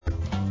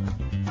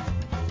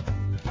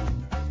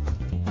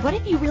what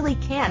if you really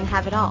can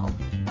have it all?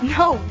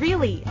 No,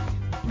 really.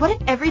 What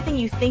if everything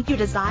you think you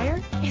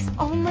desire is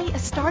only a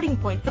starting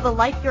point for the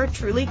life you're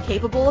truly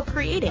capable of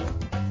creating?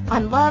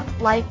 On Love,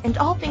 Life, and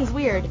All Things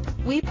Weird,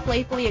 we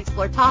playfully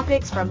explore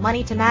topics from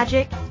money to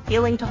magic,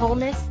 healing to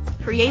wholeness,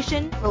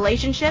 creation,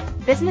 relationship,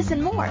 business,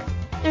 and more.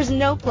 There's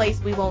no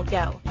place we won't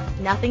go.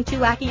 Nothing too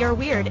wacky or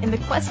weird in the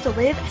quest to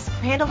live as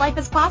grand a life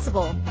as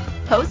possible.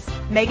 Hosts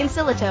Megan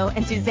Silito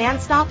and Suzanne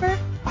Stoffer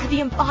are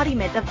the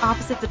embodiment of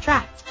opposites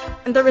attract,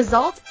 and the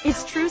result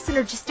is true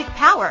synergistic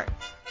power.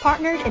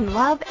 Partnered in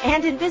love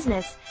and in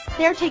business,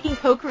 they're taking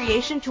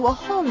co-creation to a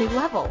whole new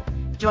level.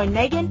 Join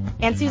Megan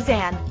and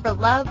Suzanne for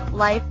Love,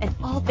 Life, and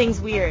All Things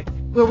Weird,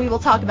 where we will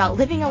talk about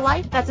living a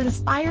life that's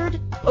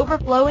inspired,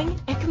 overflowing,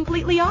 and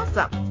completely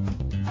awesome.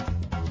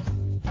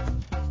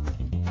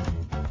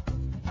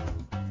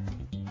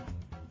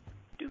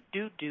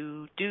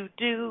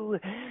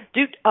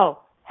 Oh,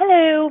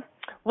 hello.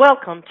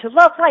 Welcome to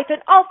Love, Life,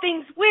 and All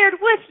Things Weird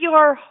with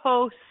your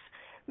hosts,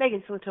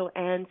 Megan Silito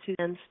and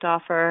Suzanne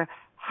Stoffer.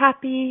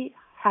 Happy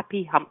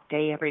hump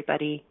day,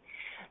 everybody.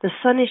 The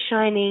sun is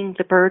shining,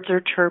 the birds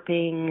are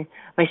chirping,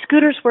 my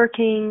scooter's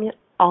working,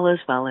 all is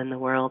well in the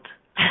world.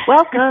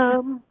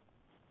 Welcome.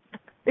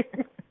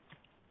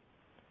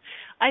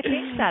 I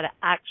think that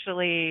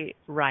actually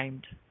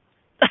rhymed.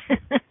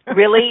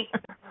 Really?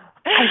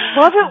 I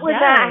love it when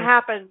that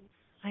happens.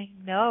 I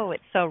know,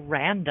 it's so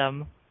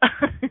random.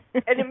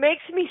 And it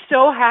makes me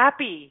so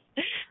happy.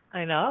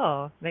 I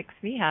know, makes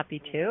me happy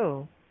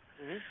too.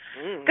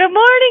 Mm-hmm. Good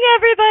morning,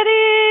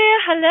 everybody.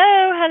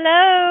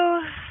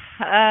 Hello.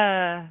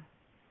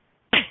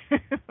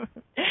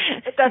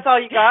 If that's all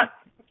you got,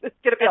 it's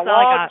going to be a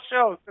long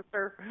show,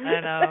 sister. I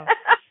know.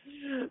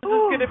 This is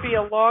going to be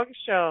a long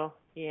show.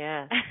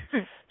 Yeah.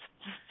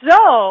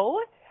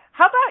 So,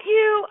 how about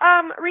you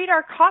read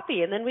our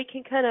copy, and then we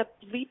can kind of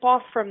leap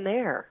off from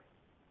there.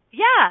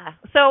 Yeah.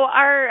 So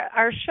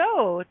our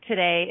show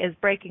today is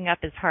breaking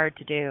up is hard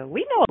to do.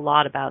 We know a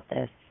lot about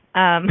this.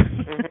 So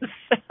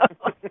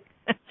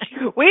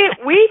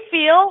we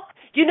feel,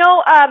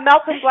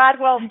 Malcolm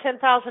Gladwell's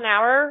 10,000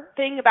 hour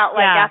thing about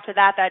after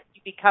that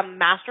you become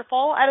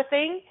masterful at a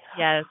thing.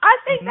 Yes. I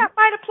think that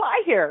might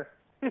apply here.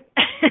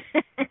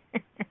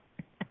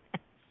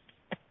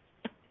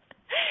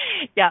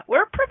 Yeah,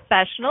 we're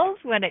professionals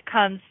when it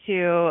comes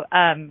to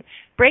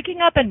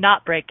breaking up and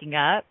not breaking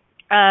up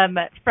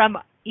from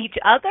each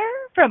other,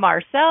 from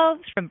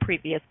ourselves, from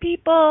previous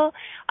people.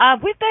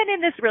 We've been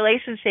in this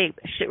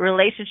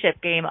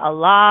relationship game a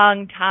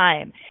long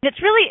time.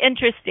 It's really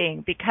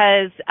interesting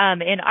because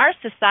in our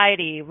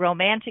society,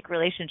 romantic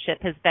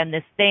relationship has been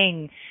this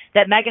thing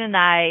that Megan and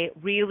I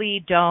really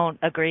don't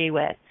agree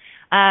with.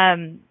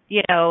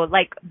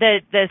 Like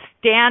the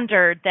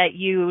standard that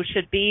you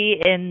should be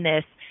in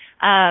this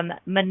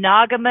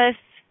monogamous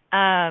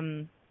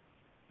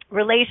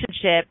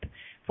relationship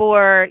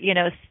for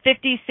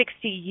 50,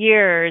 60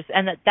 years,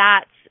 and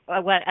that's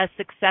what a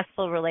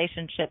successful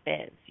relationship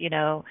is,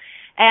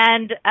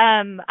 and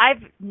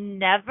I've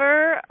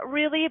never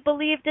really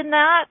believed in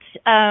that.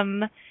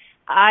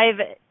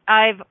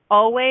 I've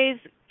always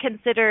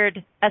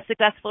considered a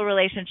successful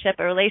relationship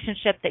a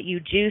relationship that you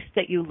juiced,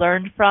 that you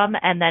learned from,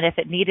 and that if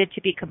it needed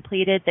to be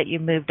completed, that you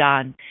moved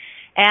on.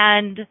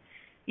 And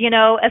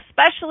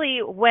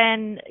especially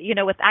when,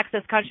 with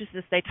Access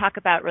Consciousness, they talk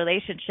about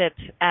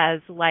relationships as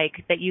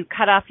like that you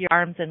cut off your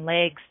arms and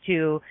legs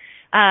to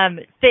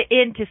fit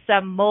into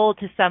some mold,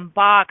 to some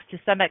box, to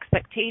some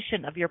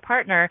expectation of your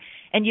partner,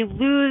 and you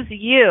lose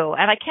you.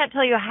 And I can't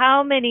tell you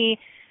how many,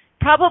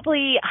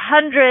 probably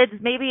hundreds,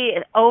 maybe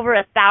over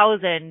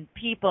 1,000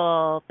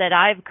 people that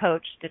I've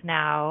coached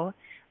now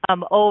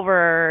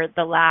over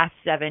the last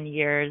 7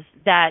 years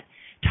that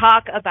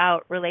talk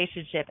about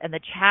relationship and the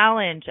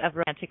challenge of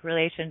romantic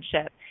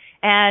relationship.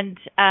 And,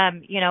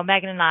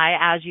 Megan and I,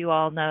 as you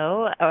all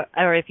know,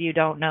 or if you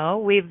don't know,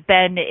 we've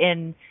been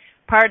in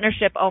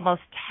partnership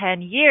almost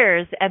 10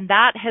 years, and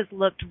that has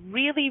looked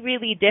really,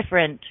 really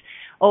different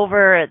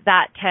over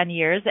that 10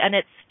 years, and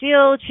it's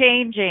still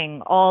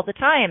changing all the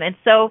time. And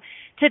so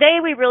today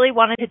we really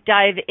wanted to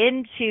dive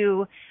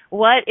into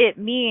what it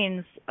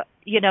means,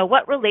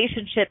 what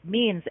relationship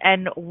means,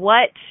 and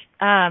what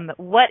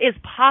is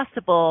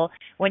possible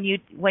when you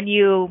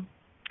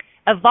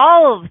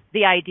evolve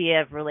the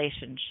idea of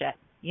relationship.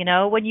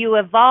 When you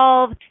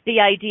evolve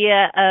the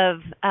idea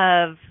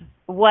of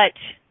what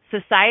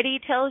society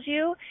tells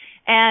you,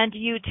 and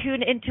you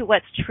tune into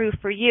what's true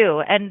for you.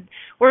 And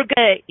we're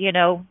going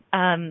to,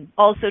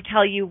 also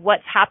tell you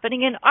what's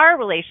happening in our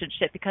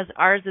relationship, because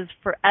ours is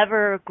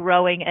forever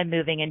growing and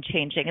moving and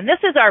changing. And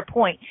this is our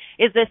point,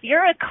 is if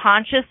you're a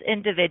conscious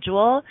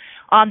individual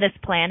on this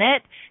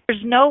planet,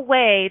 there's no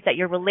way that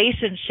your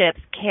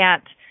relationships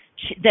can't,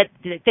 that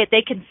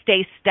they can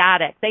stay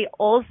static. They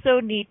also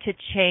need to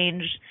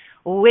change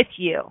with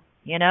you,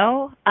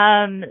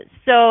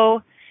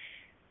 So,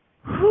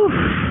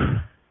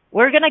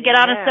 we're going to get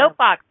on a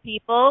soapbox,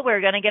 people. We're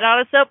going to get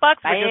on a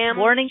soapbox. We're just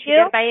warning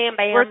you.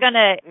 We're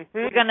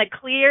going to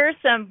clear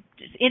some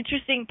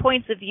interesting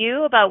points of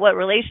view about what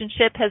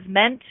relationship has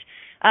meant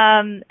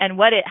and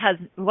what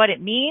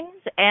it means.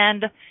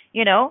 And,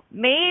 you know,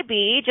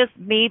 maybe, just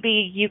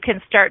maybe you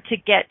can start to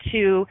get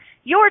to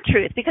your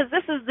truth, because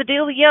this is the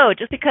dealio.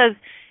 Just because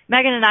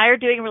Megan and I are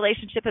doing a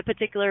relationship a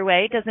particular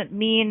way doesn't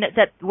mean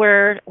that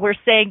we're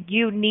saying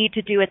you need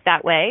to do it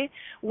that way.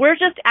 We're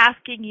just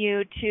asking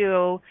you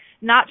to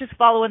not just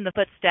follow in the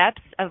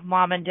footsteps of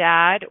mom and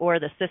dad or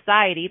the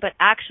society, but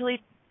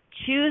actually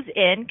choose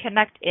in,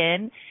 connect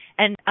in,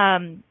 and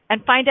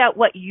find out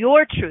what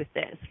your truth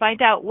is.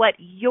 Find out what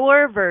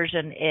your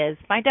version is.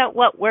 Find out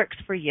what works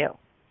for you.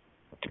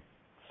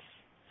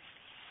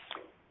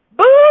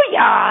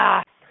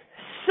 Booyah!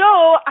 So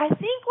I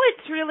think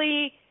what's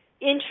really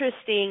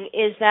interesting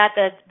is that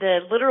the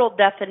literal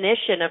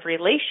definition of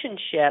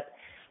relationship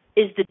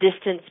is the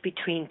distance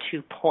between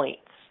 2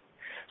 points.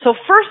 So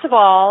first of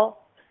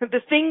all,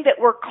 the thing that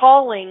we're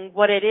calling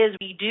what it is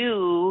we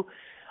do,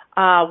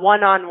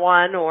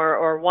 one-on-one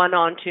or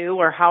one-on-two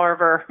or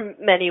however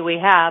many we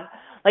have,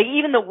 like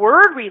even the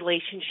word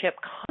relationship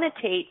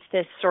connotates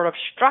this sort of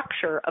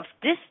structure of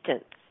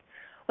distance,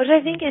 which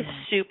I think is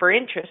super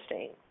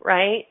interesting,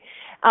 right?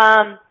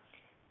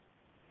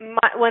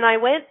 When I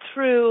went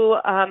through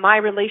my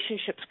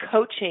relationships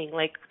coaching,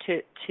 like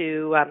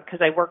because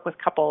I work with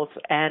couples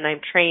and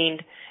I'm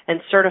trained and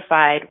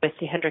certified with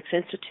the Hendricks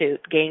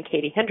Institute, Gay and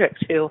Katie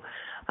Hendricks, who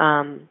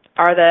are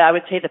I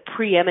would say the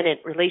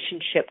preeminent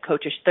relationship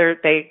coaches. They're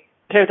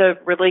the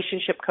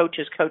relationship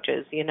coaches,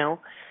 you know.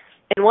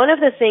 And one of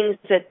the things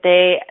that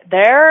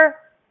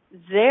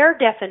their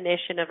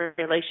definition of a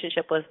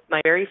relationship was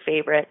my very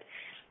favorite,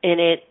 and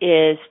it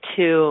is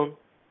to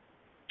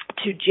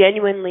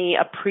genuinely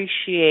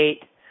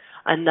appreciate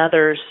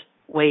another's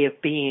way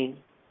of being.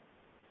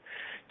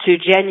 To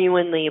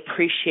genuinely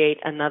appreciate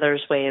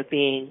another's way of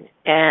being.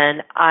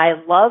 And I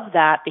love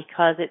that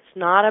because it's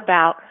not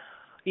about,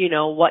 you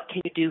know, what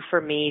can you do for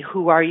me?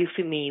 Who are you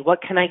for me?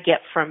 What can I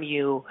get from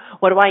you?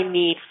 What do I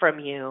need from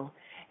you?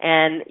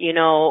 And, you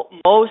know,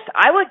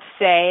 I would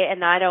say,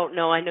 and I don't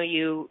know, I know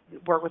you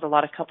work with a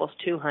lot of couples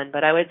too, hon,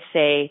 but I would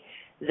say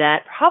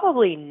that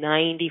probably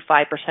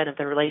 95% of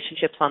the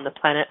relationships on the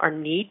planet are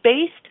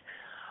need-based.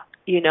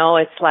 You know,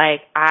 it's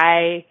like,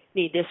 I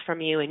need this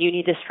from you and you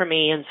need this from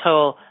me, and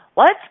so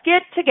let's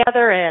get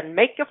together and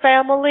make a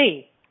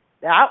family.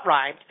 That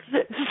rhymed.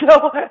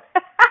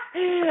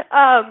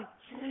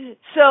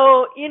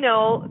 So, you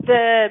know,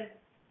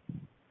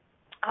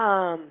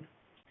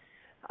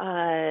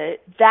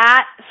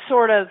 that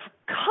sort of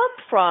come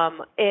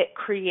from, it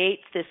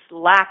creates this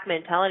lack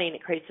mentality, and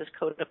it creates this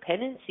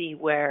codependency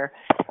where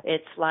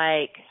it's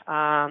like,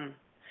 I'm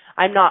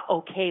not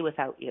okay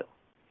without you,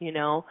 you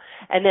know.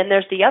 And then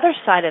there's the other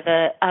side of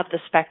the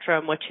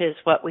spectrum, which is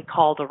what we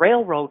call the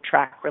railroad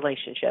track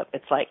relationship.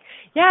 It's like,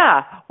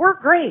 yeah, we're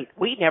great.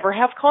 We never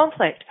have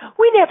conflict.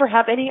 We never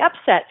have any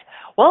upsets.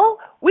 Well,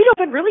 we don't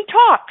even really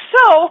talk.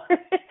 So,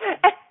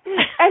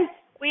 and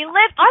we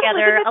live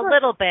together a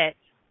little bit.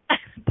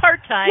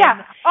 Part-time,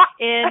 yeah.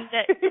 In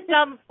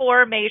some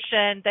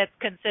formation that's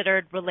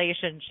considered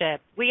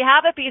relationship. We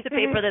have a piece of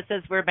paper that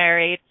says we're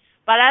married,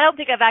 but I don't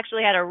think I've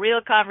actually had a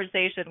real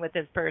conversation with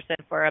this person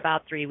for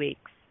about 3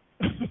 weeks.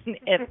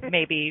 If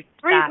maybe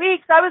 3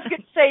 weeks. I was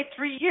going to say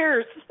 3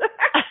 years.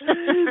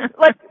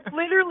 Like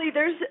literally,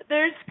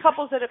 there's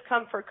couples that have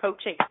come for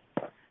coaching.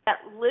 That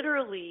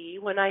literally,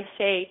 when I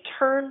say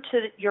turn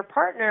to your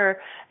partner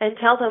and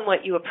tell them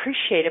what you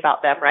appreciate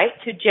about them, right?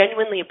 To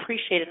genuinely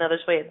appreciate another's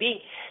way of being,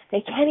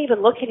 they can't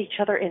even look at each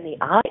other in the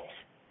eyes.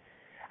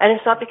 And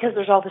it's not because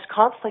there's all this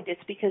conflict.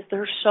 It's because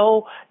the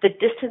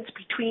distance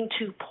between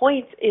 2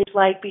 points is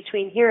like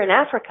between here and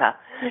Africa,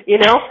 you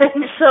know?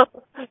 And so,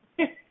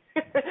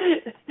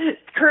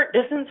 current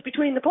distance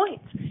between the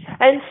points.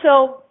 And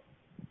so,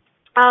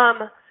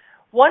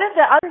 one of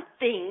the other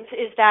things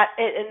is that,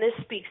 and this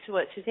speaks to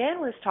what Suzanne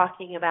was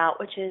talking about,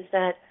 which is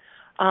that,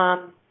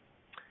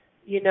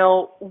 you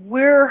know,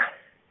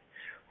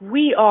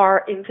 we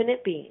are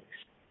infinite beings.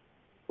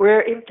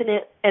 We're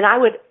infinite, and I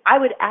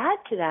would add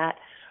to that,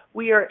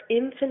 we are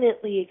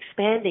infinitely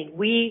expanding.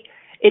 We,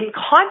 in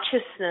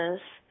consciousness,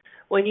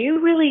 when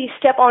you really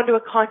step onto a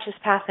conscious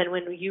path and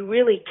when you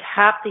really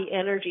tap the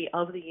energy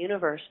of the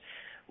universe,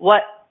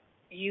 what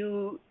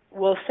you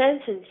will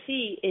sense and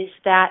see is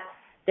that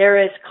there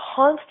is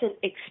constant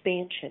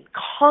expansion,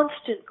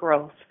 constant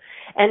growth.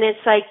 And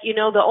it's like, you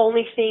know, the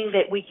only thing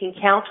that we can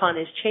count on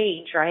is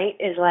change, right?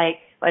 Is like,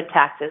 and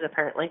taxes,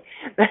 apparently.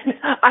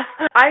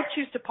 I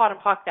choose to pot and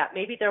pock that.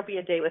 Maybe there'll be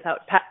a day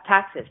without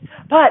taxes.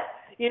 But,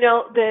 you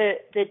know,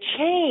 the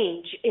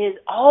change is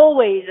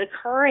always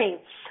occurring.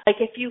 Like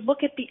if you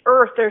look at the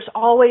earth, there's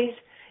always,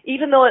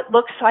 even though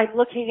I'm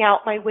looking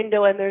out my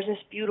window and there's this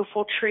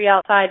beautiful tree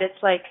outside,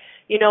 it's like,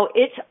 you know,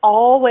 it's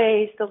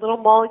always, the little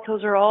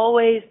molecules are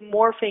always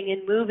morphing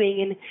and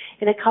moving, and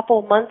in a couple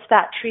of months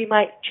that tree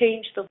might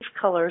change the leaf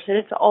colors, and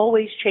it's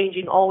always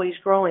changing, always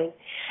growing.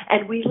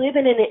 And we live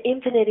in an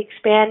infinite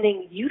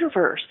expanding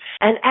universe.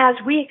 And as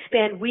we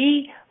expand,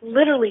 we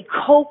literally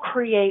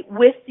co-create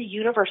with the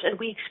universe, and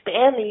we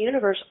expand the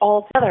universe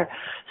all together.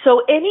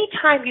 So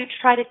anytime you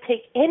try to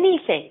take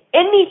anything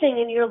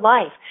in your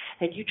life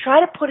and you try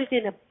to put it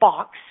in a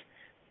box,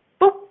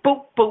 boop,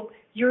 boop, boop,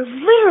 you're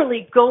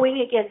literally going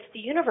against the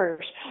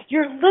universe.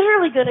 You're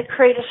literally going to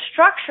create a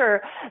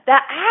structure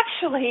that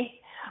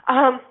actually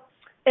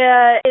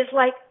is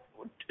like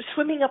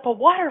swimming up a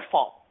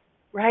waterfall,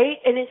 right?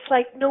 And it's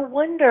like, no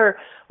wonder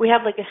we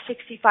have like a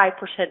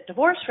 65%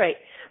 divorce rate,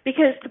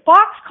 because the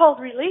box called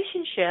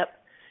relationship,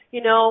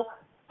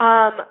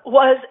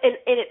 was in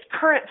its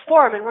current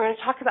form, and we're going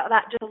to talk about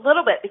that just a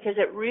little bit because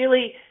it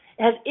really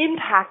has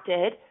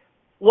impacted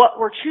what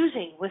we're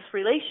choosing with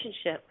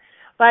relationship.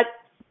 But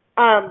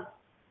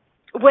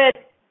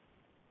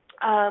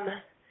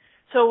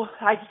so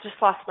I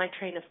just lost my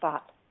train of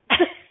thought.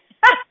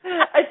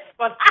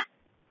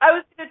 I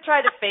was going to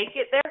try to fake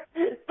it there,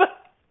 but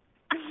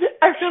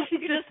I really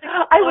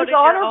I was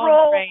on a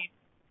roll. Brain.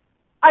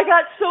 I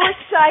got so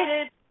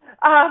excited.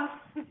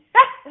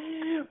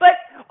 But,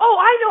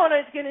 I know what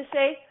I was going to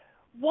say.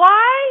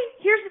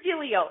 Here's the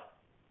dealio.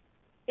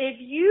 If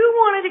you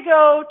wanted to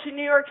go to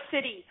New York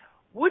City,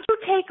 would you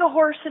take a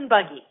horse and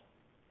buggy?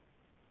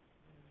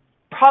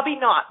 Probably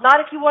not. Not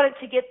if you wanted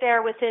to get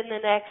there within the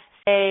next,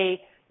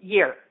 say,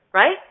 year,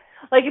 right?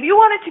 Like if you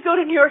wanted to go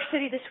to New York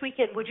City this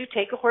weekend, would you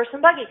take a horse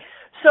and buggy?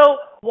 So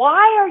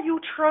why are you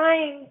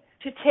trying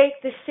to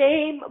take the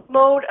same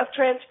mode of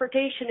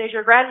transportation as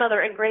your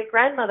grandmother and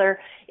great-grandmother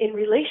in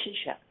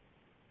relationship?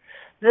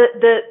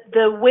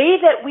 The way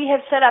that we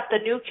have set up the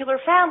nuclear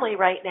family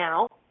right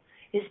now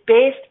is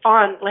based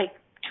on like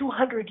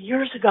 200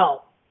 years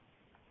ago.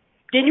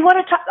 Did you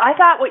want to talk? I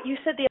thought what you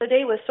said the other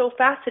day was so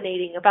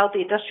fascinating about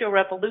the Industrial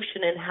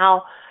Revolution and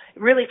how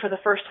really for the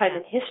first time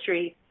in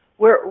history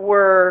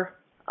we're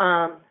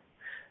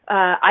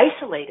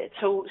isolated.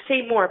 So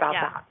say more about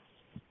that.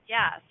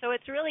 Yeah, so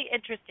it's really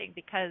interesting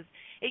because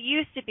it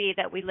used to be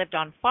that we lived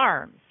on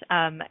farms,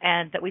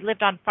 and that we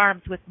lived on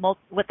farms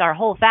with our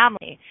whole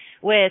family,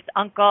 with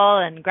uncle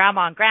and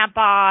grandma and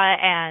grandpa,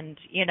 and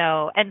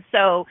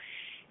so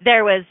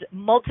there was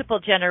multiple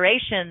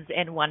generations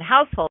in one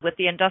household. With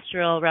the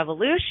Industrial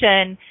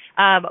Revolution,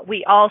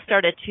 we all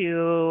started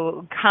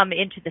to come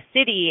into the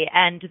city,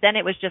 and then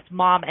it was just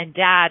mom and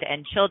dad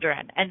and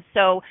children. And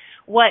so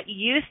what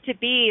used to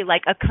be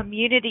like a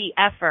community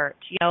effort,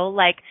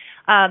 like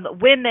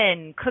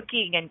women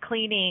cooking and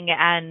cleaning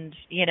and,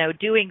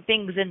 doing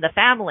things in the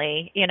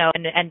family,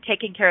 and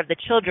taking care of the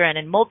children,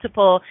 and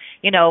multiple,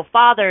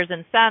 fathers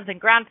and sons and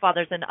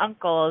grandfathers and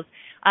uncles,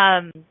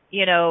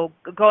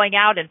 going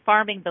out and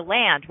farming the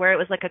land, where it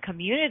was like a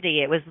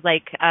community. It was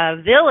like a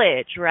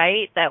village,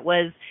 right? That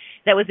was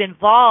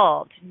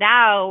involved.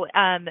 Now,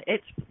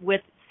 it's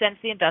since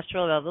the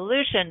Industrial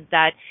Revolution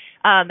that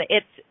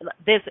it's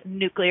this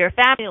nuclear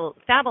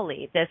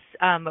family, this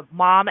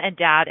mom and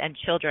dad and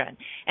children.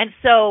 And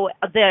so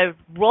the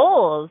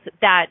roles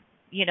that,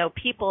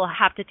 people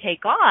have to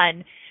take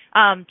on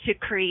to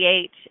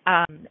create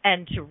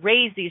and to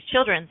raise these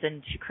children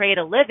and to create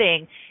a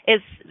living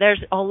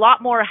there's a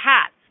lot more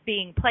hats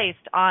being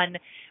placed on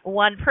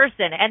one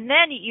person. And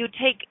then you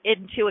take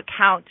into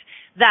account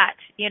that,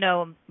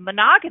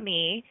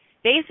 monogamy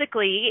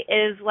basically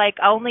is like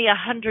only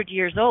 100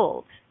 years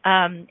old.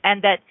 And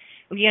that,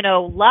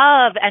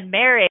 love and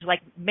marriage,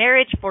 like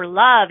marriage for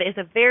love, is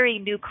a very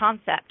new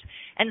concept.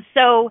 And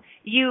so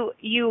you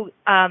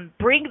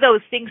bring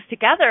those things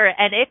together,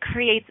 and it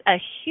creates a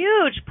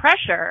huge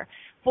pressure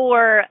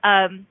for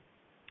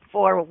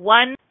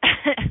one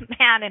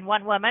man and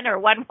one woman, or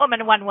one woman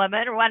and one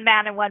woman, or one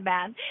man and one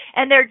man,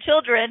 and their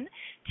children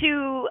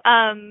to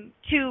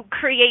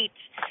create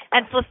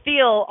and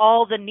fulfill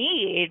all the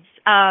needs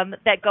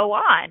that go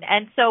on.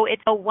 And so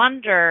it's a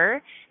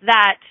wonder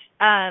that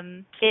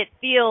it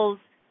feels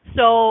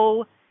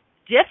so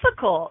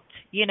difficult,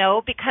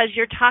 because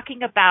you're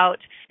talking about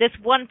this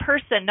one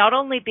person not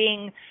only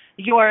being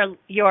your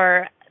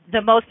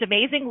the most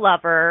amazing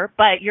lover,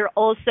 but you're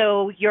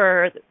also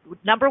your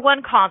number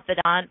one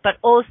confidant, but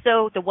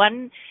also the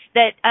one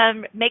that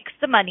makes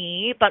the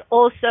money, but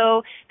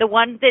also the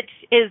one that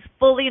is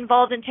fully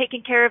involved in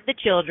taking care of the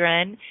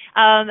children.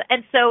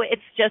 And so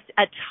it's just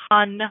a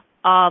ton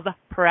of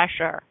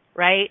pressure,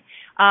 right?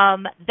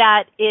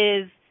 That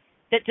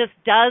just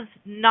does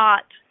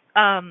not,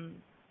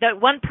 that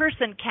one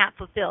person can't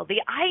fulfill.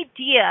 The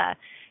idea,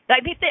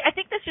 I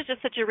think this is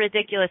just such a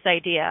ridiculous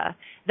idea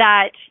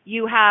that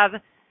you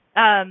have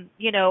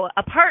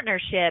a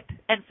partnership,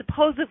 and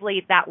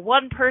supposedly that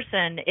one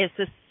person is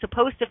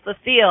supposed to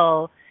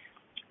fulfill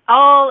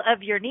all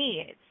of your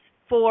needs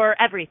for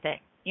everything,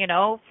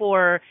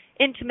 for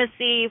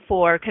intimacy,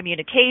 for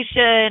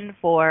communication,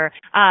 for,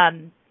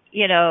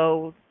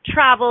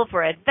 travel,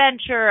 for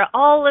adventure,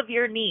 all of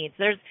your needs.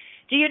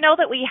 Do you know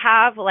that we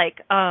have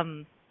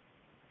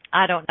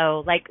I don't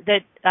know, like the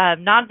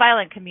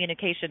nonviolent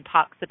communication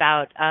talks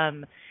about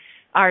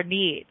our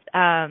needs,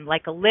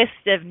 like a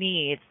list of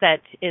needs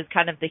that is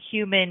kind of the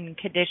human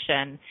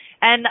condition.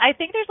 And I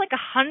think there's like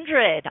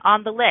 100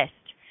 on the list.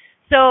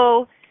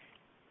 So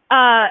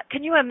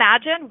can you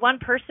imagine one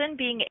person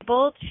being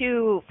able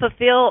to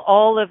fulfill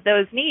all of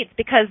those needs?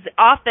 Because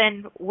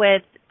often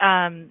with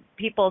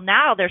people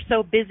now, they're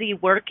so busy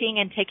working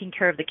and taking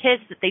care of the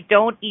kids that they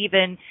don't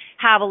even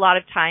have a lot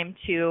of time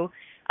to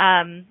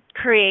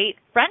create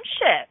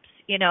friendships,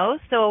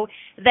 So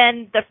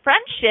then the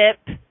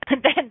friendships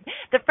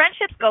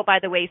go by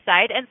the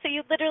wayside. And so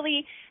you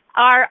literally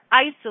are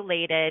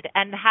isolated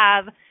and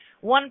have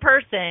one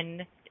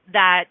person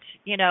that,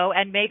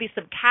 and maybe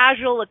some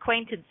casual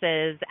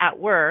acquaintances at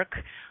work,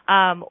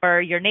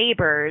 or your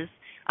neighbors,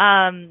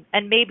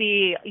 and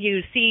maybe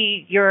you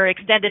see your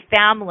extended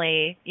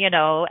family,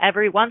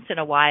 every once in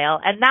a while,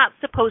 and that's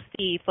supposed to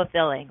be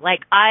fulfilling.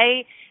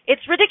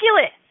 It's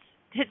ridiculous.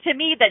 To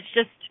me, that's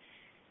just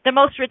the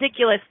most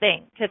ridiculous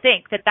thing to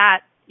think that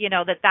that's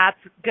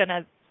going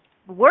to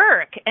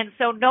work. And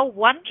so no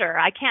wonder,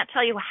 I can't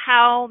tell you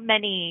how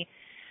many,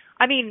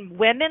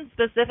 women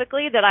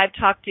specifically that I've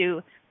talked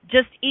to,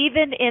 just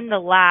even in the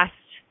last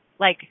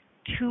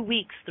 2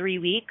 weeks, 3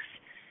 weeks,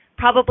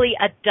 probably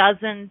a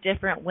dozen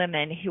different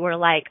women who are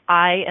like,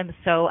 I am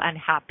so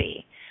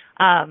unhappy.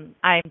 I'm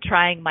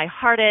trying my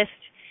hardest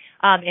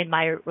in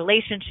my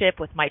relationship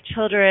with my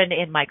children,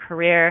 in my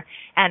career,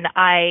 and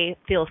I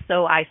feel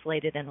so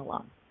isolated and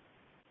alone.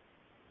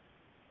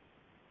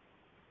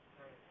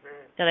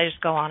 Did I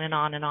just go on and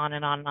on and on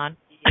and on and on?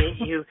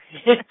 You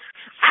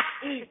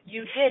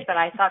did, but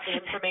I thought the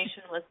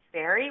information was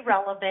very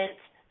relevant,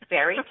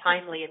 very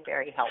timely, and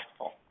very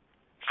helpful.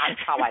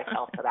 That's how I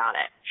felt about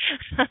it.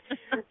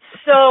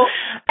 So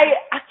I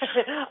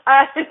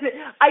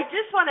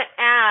just want to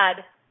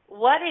add,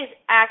 what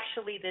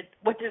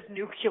does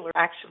nuclear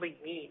actually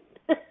mean?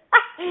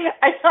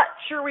 I'm not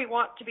sure we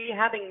want to be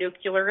having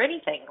nuclear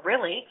anything,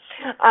 really.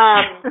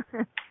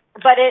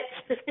 But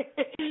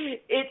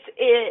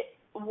it's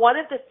one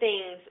of the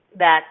things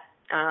that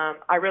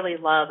I really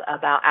love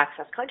about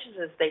Access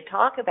Consciousness. They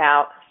talk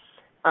about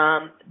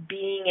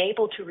being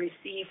able to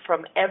receive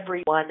from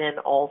everyone and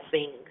all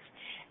things.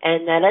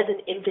 And that as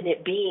an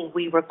infinite being,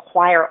 we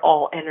require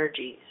all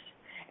energies.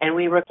 And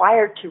we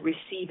require to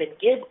receive and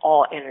give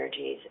all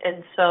energies.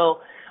 And so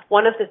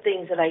one of the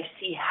things that I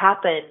see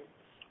happen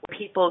when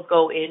people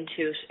go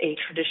into a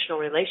traditional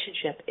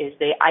relationship is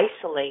they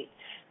isolate,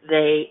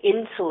 they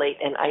insulate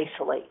and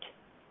isolate.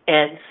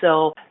 And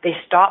so they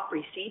stop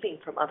receiving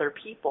from other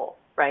people,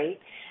 right?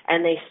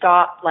 And they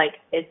stop,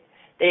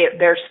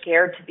 they're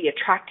scared to be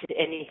attracted to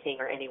anything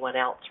or anyone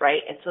else,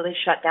 right? And so they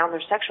shut down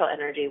their sexual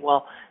energy.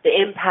 Well, the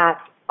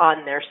impact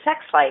on their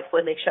sex life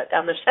when they shut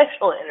down their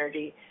sexual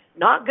energy,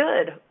 not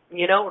good,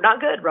 not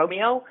good,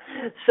 Romeo.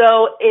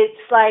 So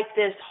it's like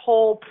this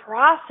whole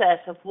process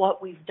of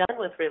what we've done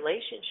with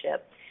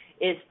relationship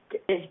is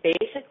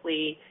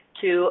basically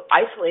to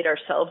isolate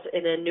ourselves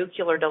in a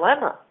nuclear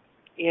dilemma,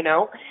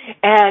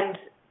 And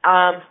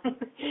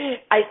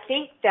I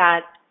think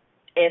that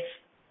if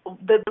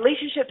the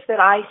relationships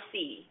that I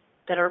see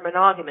that are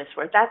monogamous,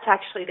 where that's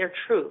actually their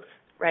truth,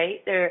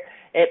 right?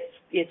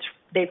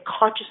 They've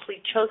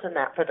consciously chosen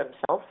that for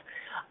themselves.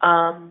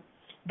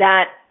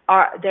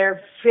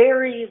 They're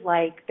very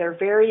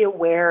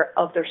aware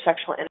of their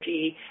sexual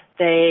energy.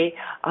 They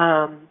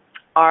are,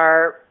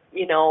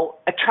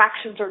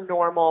 attractions are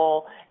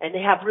normal, and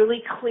they have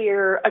really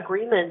clear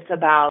agreements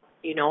about,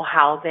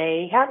 how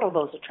they handle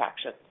those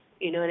attractions.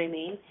 You know what I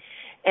mean?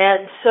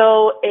 And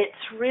so it's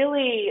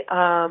really,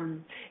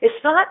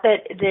 it's not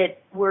that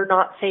we're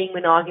not saying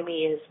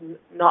monogamy is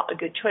not a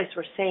good choice.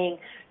 We're saying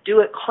do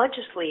it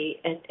consciously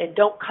and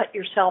don't cut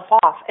yourself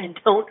off and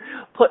don't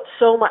put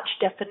so much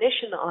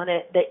definition on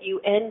it that you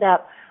end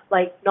up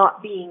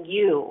not being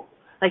you.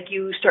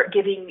 You start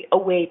giving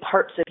away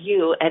parts of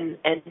you, and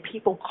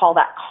people call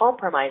that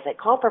compromise.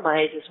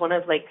 Compromise is one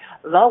of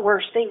the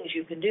worst things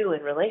you can do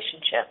in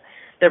relationship.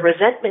 The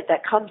resentment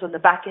that comes on the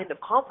back end of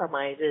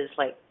compromise is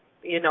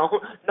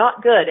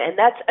not good. And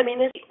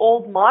it's the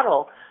old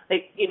model.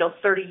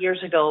 30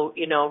 years ago,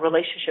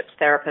 relationships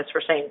therapists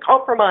were saying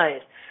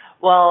compromise.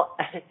 Well,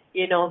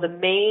 the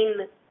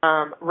main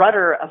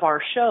rudder of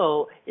our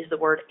show is the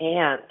word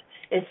and.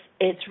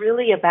 It's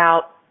really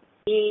about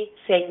me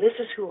saying, this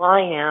is who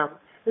I am.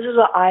 This is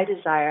what I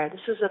desire.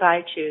 This is what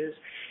I choose.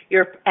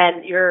 You're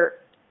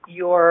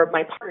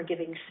my partner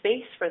giving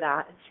space for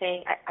that and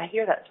saying, I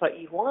hear that's what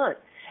you want.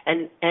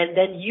 And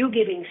then you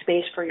giving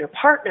space for your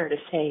partner to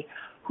say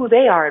who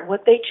they are and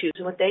what they choose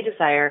and what they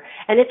desire.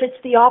 And if it's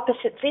the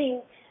opposite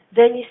thing,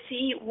 then you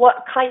see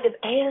what kind of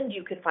and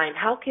you can find.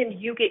 How can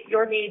you get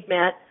your need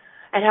met,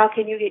 and how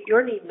can you get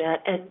your need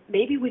met? And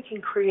maybe we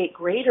can create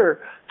greater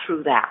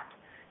through that,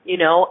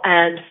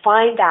 and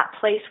find that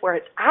place where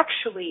it's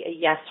actually a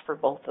yes for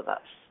both of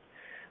us.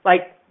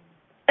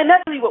 And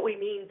that's really what we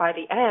mean by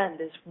the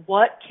and is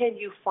what can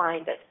you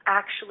find that's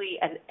actually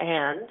an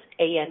and,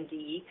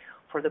 A-N-D,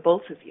 for the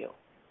both of you.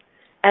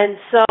 And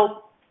so,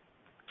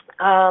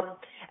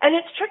 and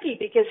it's tricky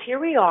because here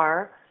we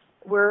are,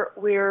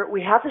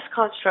 we have this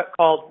construct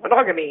called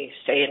monogamy,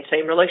 stay in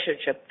same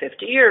relationship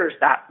 50 years,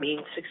 that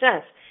means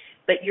success.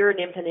 But you're an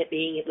infinite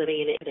being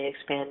living in an infinite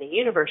expanding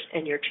universe,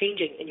 and you're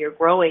changing and you're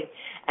growing,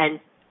 and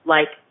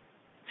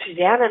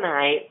Suzanne and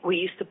we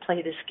used to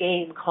play this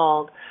game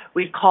called,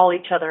 we'd call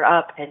each other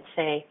up and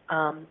say,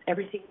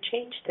 everything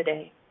changed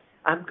today.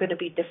 I'm going to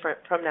be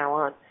different from now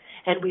on.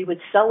 And we would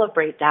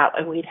celebrate that,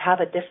 and we'd have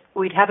a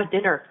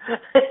dinner.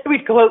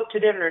 We'd go out to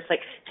dinner. It's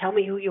like, tell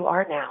me who you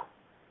are now,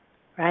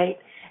 right?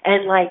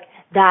 And like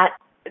that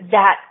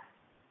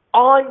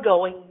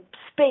ongoing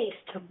space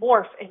to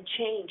morph and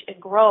change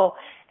and grow.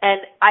 And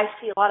I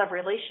see a lot of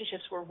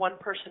relationships where one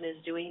person is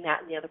doing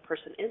that and the other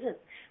person isn't.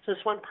 So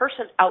this one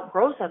person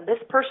outgrows them.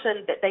 This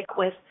person that they got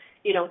with,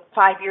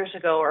 5 years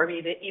ago or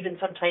even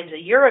sometimes a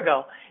year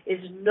ago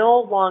is no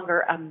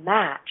longer a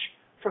match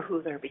for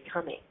who they're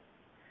becoming.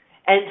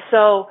 And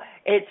so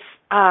it's,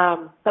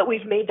 but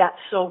we've made that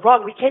so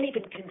wrong. We can't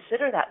even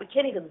consider that. We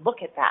can't even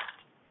look at that.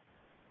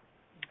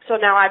 So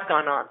now I've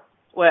gone on.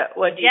 What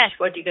are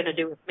you going to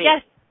do with me?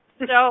 Yes.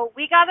 So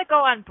we got to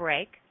go on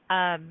break.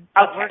 But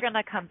okay. We're going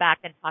to come back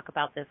and talk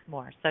about this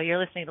more. So you're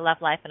listening to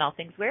Love, Life, and All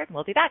Things Weird, and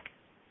we'll be back.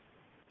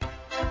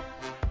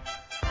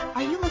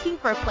 Are you looking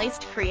for a place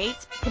to create,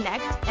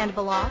 connect, and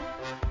belong?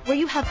 Where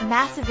you have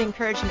massive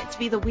encouragement to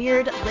be the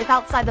weird, live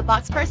outside the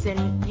box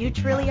person you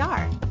truly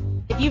are.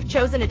 If you've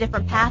chosen a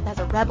different path as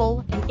a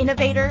rebel, an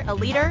innovator, a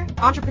leader,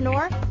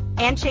 entrepreneur,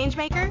 and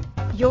changemaker,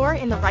 you're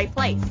in the right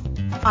place.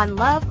 On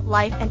Love,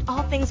 Life, and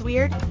All Things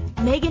Weird,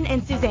 Megan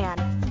and Suzanne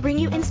bring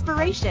you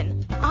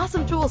inspiration,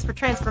 awesome tools for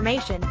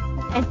transformation,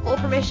 and full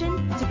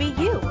permission to be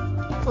you.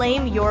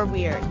 Claim your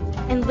weird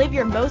and live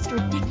your most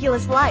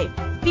ridiculous life.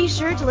 Be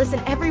sure to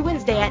listen every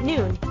Wednesday at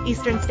noon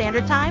Eastern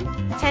Standard Time,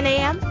 10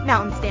 a.m.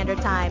 Mountain Standard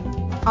Time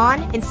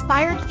on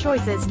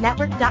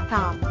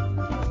InspiredChoicesNetwork.com.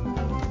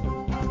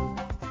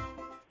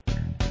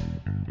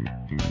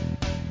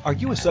 Are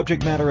you a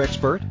subject matter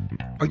expert?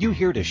 Are you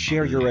here to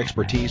share your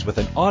expertise with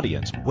an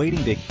audience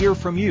waiting to hear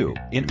from you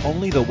in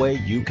only the way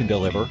you can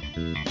deliver?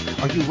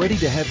 Are you ready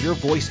to have your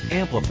voice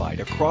amplified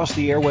across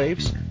the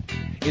airwaves?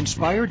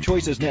 Inspired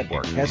Choices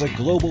Network has a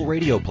global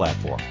radio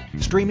platform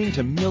streaming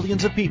to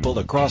millions of people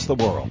across the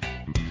world.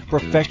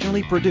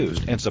 Professionally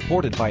produced and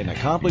supported by an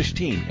accomplished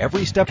team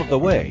every step of the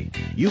way,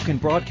 you can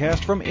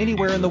broadcast from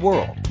anywhere in the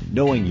world,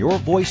 knowing your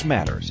voice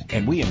matters,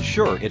 and we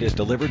ensure it is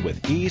delivered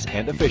with ease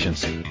and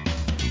efficiency.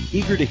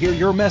 Eager to hear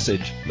your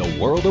message, the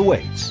world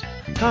awaits.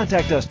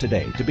 Contact us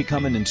today to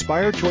become an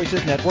Inspired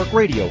Choices Network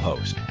radio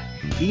host.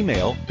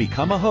 Email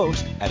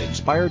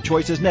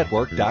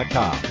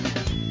becomeahost@inspiredchoicesnetwork.com.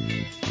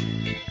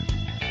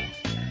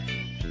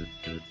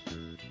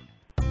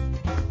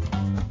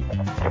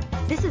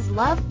 This is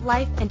Love,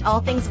 Life, and All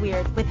Things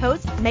Weird with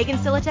hosts Megan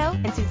Silito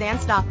and Suzanne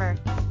Stoffer.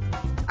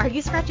 Are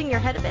you scratching your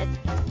head a bit?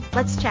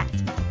 Let's chat.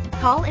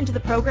 Call into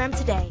the program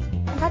today,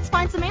 and let's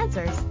find some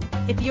answers.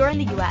 If you're in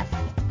the U.S.,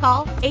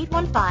 call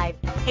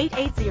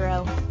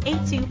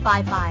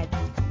 815-880-8255.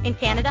 In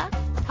Canada,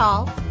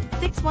 call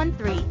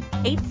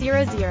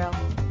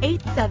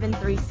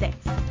 613-800-8736.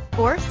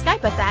 Or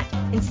Skype us at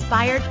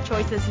Inspired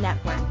Choices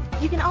Network.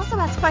 You can also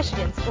ask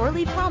questions or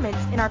leave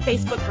comments in our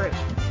Facebook group,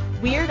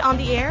 Weird on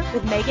the Air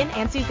with Megan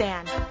and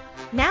Suzanne.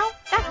 Now,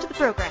 back to the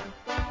program.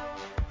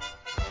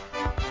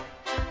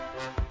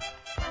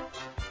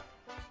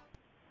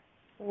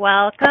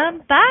 Welcome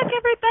back,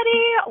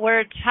 everybody.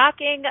 We're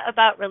talking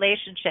about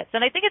relationships.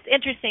 And I think it's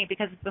interesting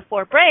because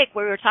before break,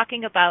 we were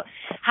talking about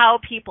how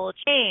people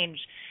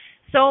change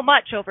so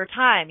much over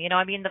time.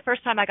 The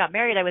first time I got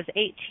married, I was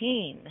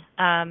 18.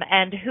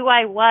 And who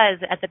I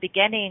was at the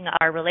beginning of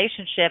our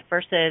relationship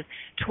versus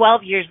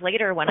 12 years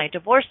later when I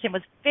divorced him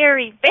was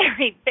very,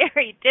 very,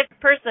 very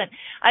different person.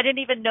 I didn't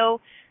even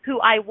know who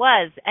I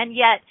was. And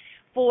yet,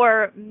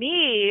 for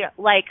me,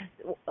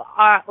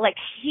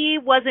 he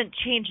wasn't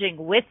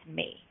changing with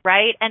me,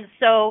 right? And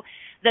so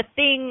the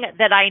thing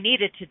that I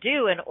needed to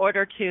do in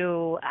order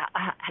to,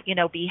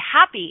 be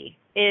happy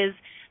is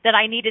that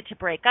I needed to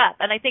break up.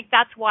 And I think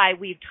that's why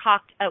we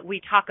talk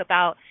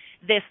about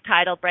this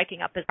title,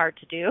 Breaking Up is Hard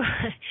to Do,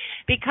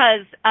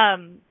 because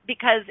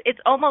it's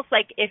almost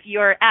like if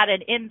you're at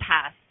an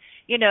impasse,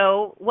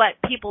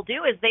 what people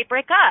do is they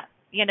break up.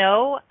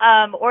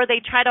 Or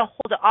they try to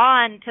hold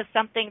on to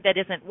something that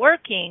isn't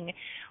working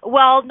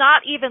while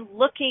not even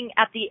looking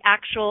at the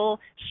actual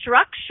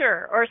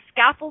structure or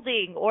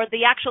scaffolding or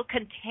the actual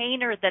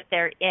container that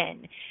they're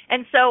in.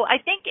 And so I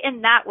think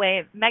in that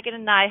way, Megan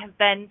and I have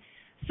been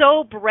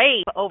so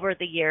brave over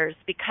the years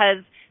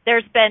because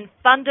there's been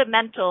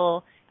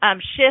fundamental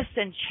shifts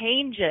and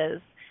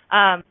changes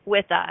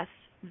with us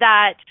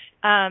that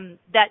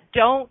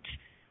don't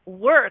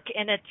work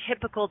in a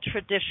typical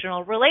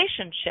traditional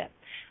relationship.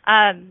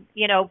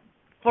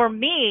 For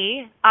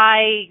me,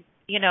 I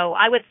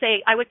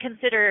would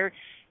consider,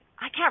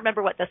 I can't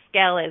remember what the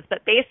scale is,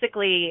 but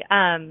basically,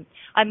 I'm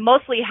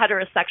mostly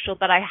heterosexual,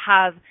 but I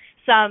have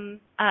some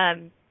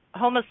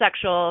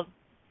homosexual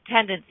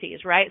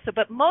tendencies, right?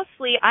 But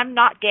mostly I'm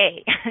not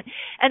gay.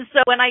 And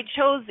so when I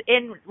chose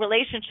in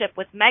relationship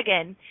with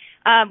Megan,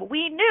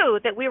 we knew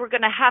that we were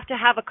going to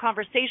have a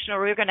conversation, or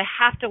we were going to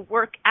have to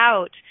work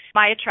out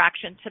my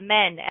attraction to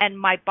men and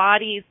my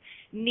body's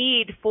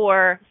need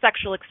for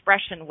sexual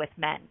expression with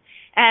men.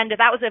 And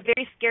that was a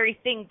very scary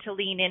thing to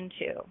lean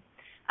into.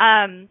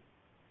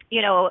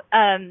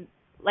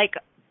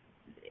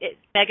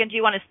 Megan, do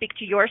you want to speak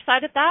to your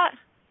side of that?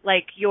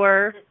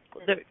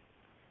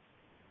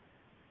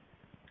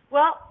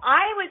 Well,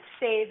 I would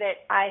say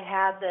that I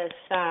have this,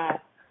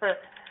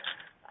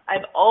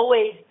 I've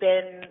always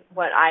been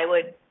what I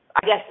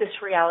guess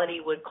this reality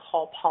would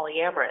call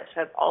polyamorous.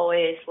 I've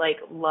always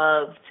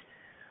loved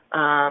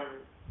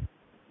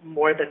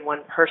more than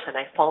one person.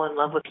 I fall in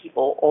love with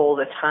people all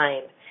the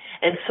time.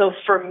 And so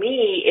for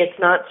me, it's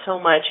not so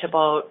much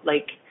about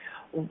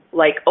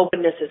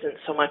openness isn't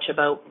so much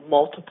about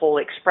multiple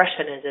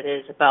expression as it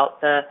is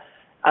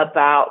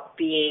about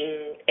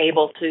being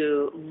able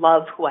to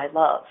love who I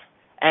love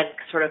and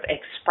sort of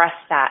express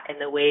that in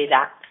the way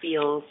that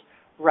feels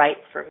right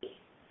for me.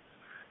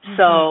 Mm-hmm.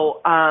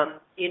 So,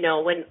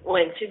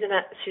 when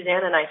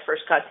Suzanne and I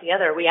first got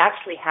together, we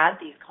actually had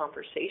these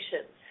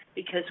conversations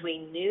because we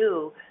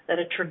knew that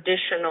a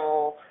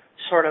traditional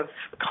sort of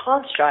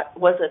construct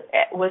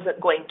wasn't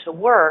going to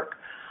work.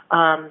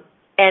 And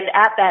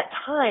at that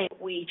time,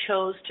 we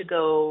chose to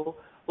go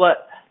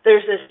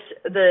there's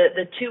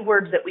the two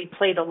words that we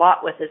played a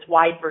lot with is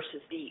wide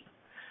versus deep.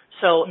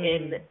 So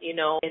in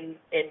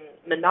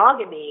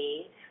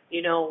monogamy,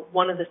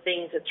 one of the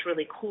things that's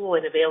really cool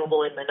and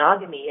available in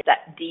monogamy is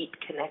that deep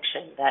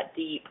connection, that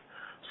deep,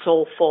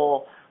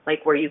 soulful,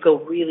 where you go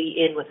really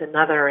in with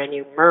another and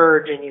you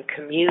merge and you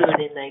commune,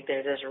 and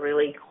there's this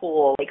really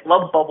cool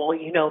love bubble,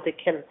 that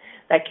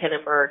can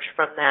emerge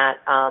from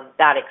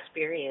that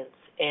experience.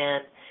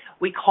 And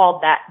we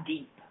called that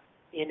deep.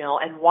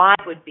 And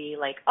wide would be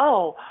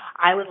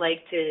I would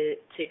like to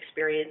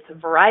experience a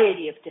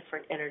variety of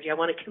different energy. I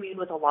want to commune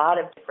with a lot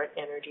of different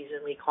energies,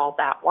 and we called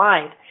that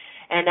wide.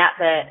 And at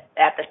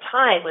the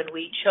time when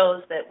we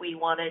chose that we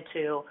wanted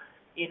to,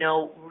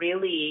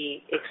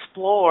 really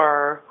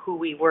explore who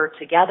we were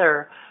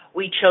together,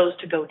 we chose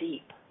to go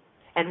deep.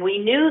 And we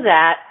knew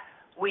that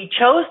we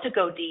chose to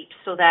go deep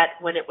so that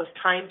when it was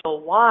time to go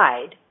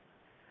wide,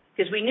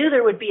 because we knew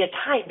there would be a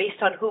time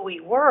based on who we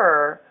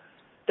were,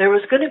 there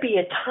was going to be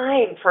a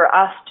time for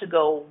us to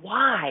go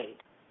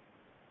wide.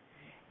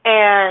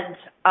 And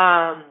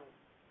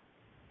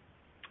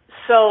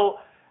so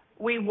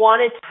we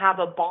wanted to have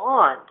a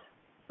bond,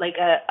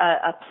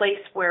 a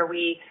place where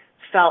we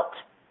felt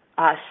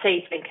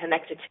safe and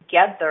connected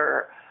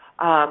together,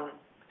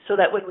 so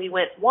that when we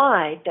went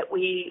wide, that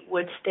we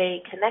would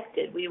stay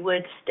connected. We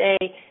would stay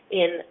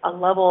in a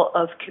level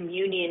of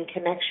communion,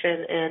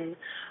 connection, and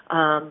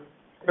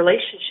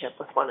relationship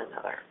with one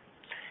another.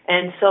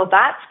 And so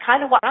that's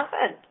kind of what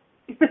happened,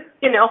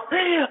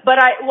 But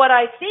what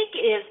I think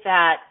is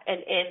that, and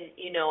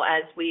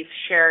as we've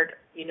shared,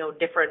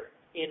 different,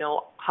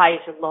 highs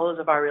and lows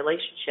of our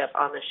relationship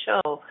on the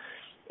show,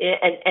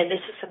 and this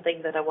is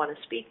something that I want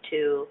to speak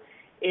to,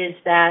 is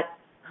that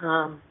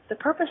the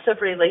purpose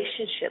of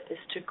relationship is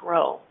to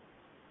grow.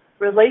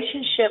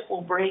 Relationship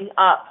will bring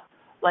up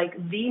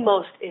the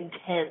most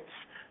intense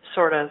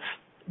sort of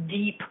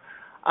deep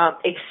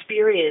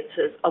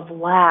experiences of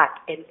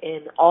lack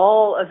in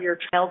all of your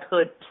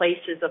childhood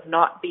places of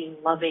not being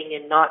loving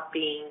and not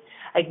being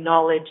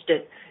acknowledged.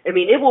 And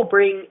it will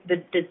bring the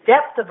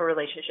depth of a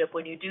relationship.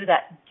 When you do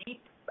that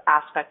deep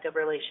aspect of a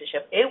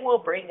relationship, it will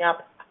bring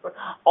up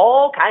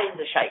all kinds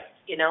of shite,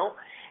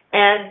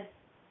 And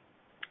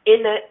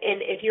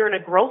if you're in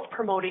a growth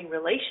promoting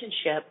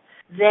relationship,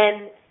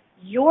 then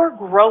you're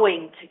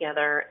growing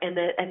together, and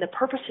the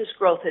purpose is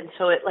growth. And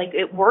so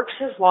it works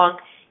as long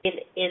in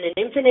an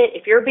infinite,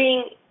 if you're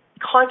being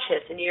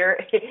conscious and you're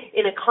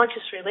in a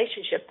conscious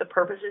relationship, the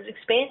purpose is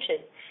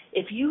expansion.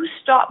 If you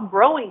stop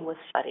growing with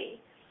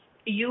somebody,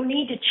 you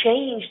need to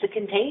change the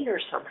container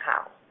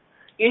somehow.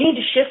 You need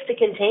to shift the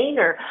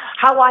container.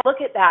 How I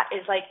look at that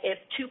is if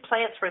two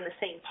plants were in the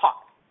same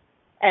pot,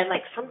 and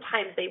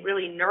sometimes they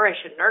really nourish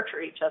and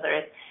nurture each other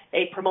and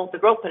they promote the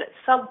growth, but at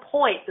some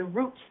point the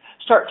roots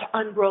start to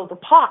ungrow the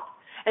pot.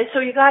 And so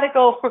you got to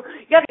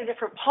get a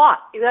different pot.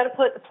 You got to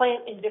put the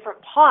plant in a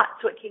different pot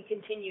so it can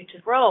continue to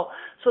grow.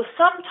 So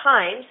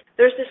sometimes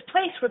there's this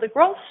place where the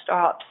growth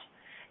stops,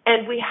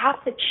 and we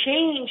have to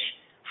change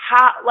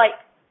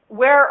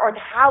where or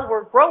how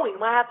we're growing.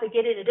 We have to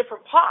get in a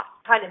different pot,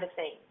 kind of a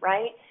thing,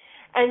 right?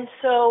 And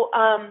so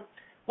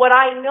what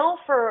I know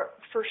for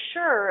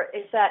sure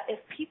is that if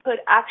people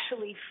could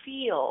actually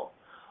feel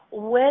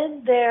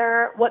when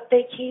what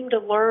they came to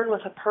learn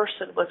with a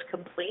person was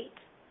complete,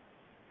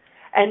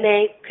 and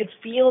they could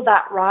feel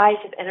that rise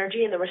of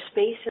energy, and there was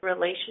space in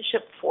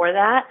relationship for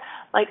that.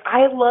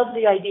 I love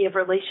the idea of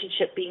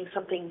relationship being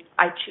something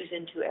I choose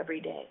into every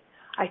day.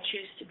 I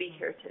choose to be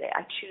here today.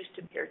 I choose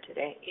to be here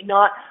today.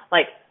 Not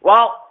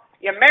well,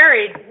 you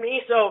married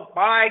me, so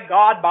by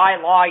God, by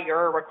law,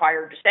 you're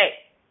required to stay.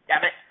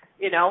 Damn it,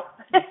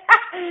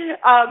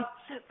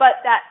 But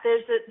that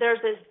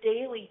there's this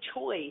daily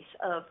choice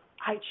of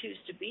I choose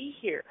to be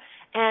here.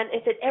 And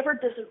if it ever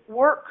doesn't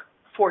work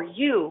for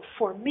you,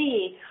 for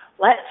me,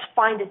 let's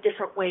find a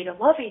different way to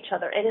love each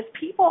other. And if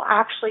people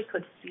actually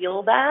could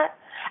feel that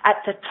at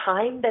the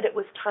time that it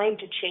was time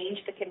to change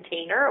the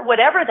container,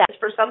 whatever that is,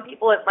 for some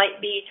people it might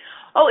be,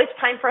 oh, it's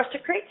time for us to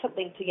create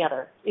something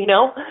together. You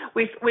know,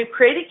 we've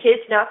created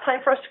kids. Now it's time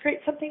for us to create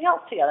something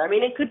else together. I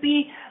mean, it could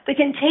be, the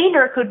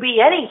container could be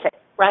anything,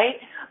 right?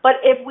 But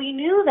if we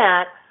knew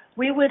that,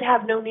 we would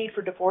have no need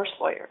for divorce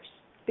lawyers,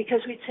 because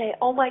we'd say,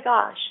 oh my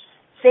gosh,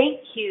 thank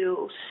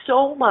you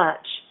so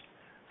much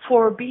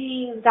for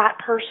being that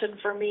person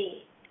for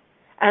me.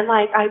 And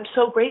like, I'm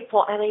so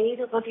grateful, and I need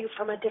to love you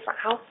from a different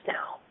house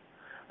now.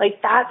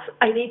 Like,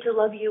 I need to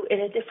love you in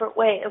a different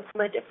way and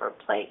from a different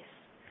place.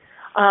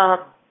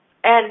 And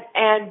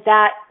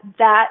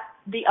that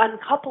the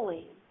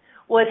uncoupling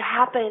would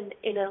happen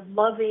in a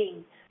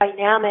loving,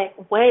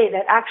 dynamic way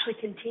that actually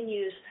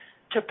continues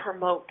to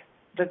promote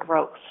the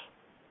growth.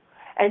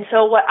 And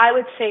so what I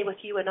would say with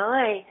you and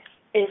I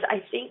is,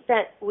 I think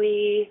that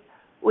we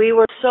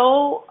were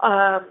so,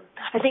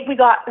 I think we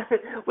got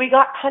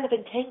kind of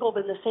entangled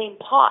in the same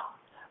pot.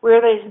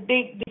 We're these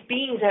big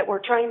beings that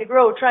were trying to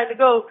grow.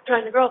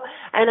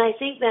 And I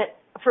think that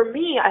for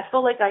me, I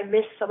feel like I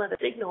missed some of the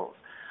signals.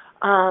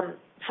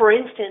 For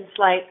instance,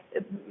 like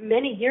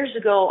many years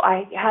ago,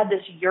 I had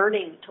this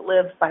yearning to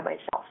live by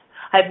myself.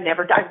 I'm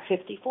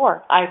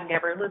 54. I've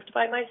never lived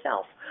by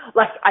myself.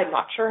 Like, I'm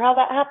not sure how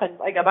that happened.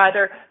 Like, I'm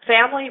either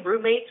family,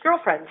 roommates,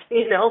 girlfriends,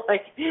 you know,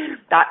 like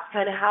that's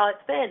kind of how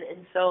it's been.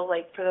 And so,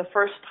 like, for the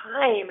first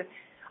time,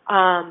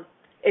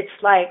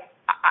 it's like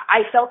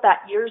I felt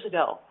that years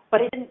ago,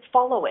 but I didn't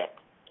follow it.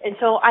 And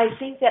so I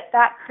think that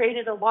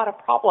created a lot of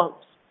problems,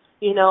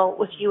 you know,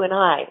 with you and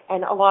I,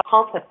 and a lot of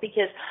conflict,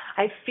 because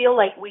I feel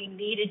like we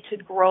needed to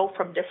grow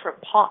from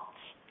different pots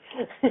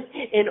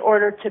in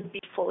order to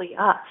be fully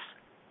us.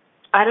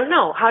 I don't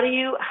know. How do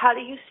you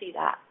see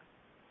that?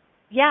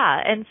 Yeah,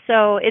 and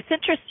so it's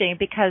interesting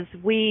because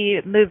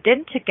we moved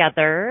in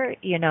together,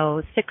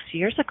 6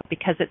 years ago,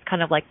 because it's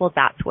kind of like, well,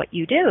 that's what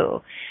you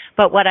do.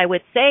 But what I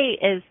would say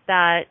is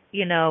that,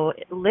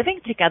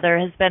 living together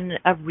has been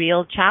a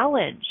real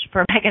challenge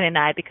for Megan and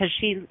I, because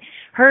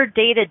her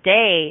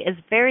day-to-day is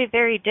very,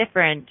 very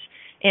different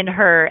in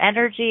her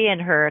energy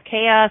and her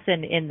chaos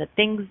and in the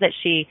things that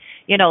she,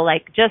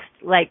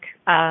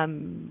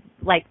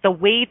 like the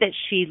way that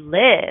she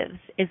lives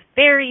is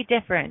very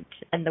different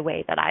than the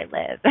way that I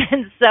live.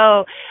 And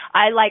so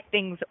I like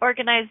things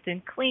organized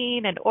and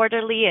clean and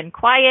orderly and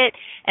quiet,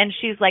 and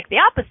she's like the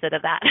opposite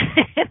of that.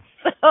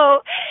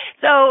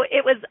 So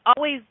it was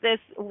always this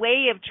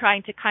way of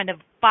trying to kind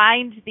of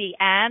find the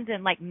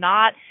and like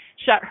not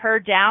shut her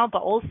down,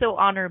 but also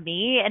honor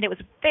me. And it was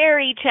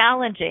very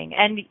challenging.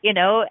 And,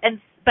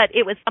 but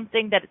it was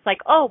something that it's like,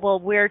 oh, well,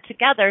 we're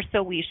together,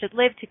 so we should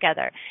live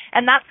together.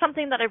 And that's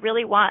something that I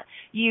really want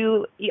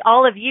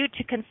all of you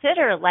to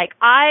consider. Like,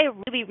 I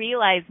really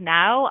realize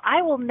now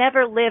I will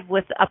never live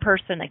with a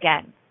person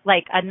again.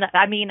 Like, I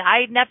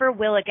never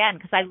will again,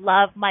 because I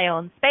love my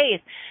own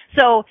space.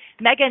 So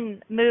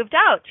Megan moved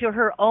out to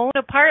her own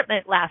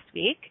apartment last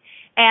week,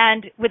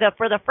 and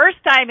for the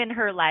first time in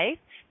her life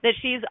that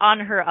she's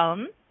on her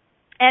own.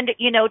 And,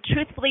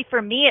 truthfully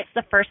for me, it's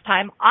the first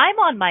time I'm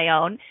on my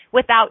own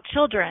without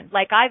children.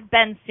 Like, I've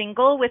been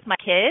single with my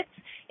kids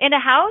in a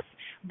house,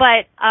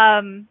 but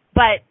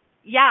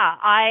yeah,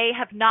 I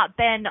have not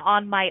been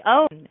on my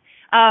own,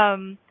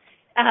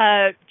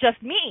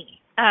 just me,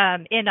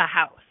 in a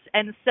house.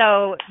 And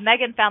so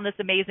Megan found this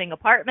amazing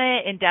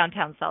apartment in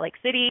downtown Salt Lake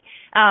City,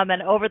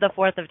 and over the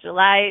 4th of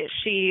July,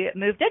 she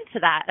moved into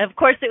that. Of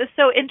course, it was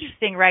so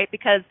interesting, right?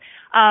 Because,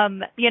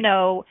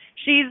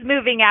 she's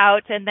moving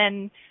out, and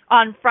then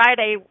on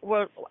Friday,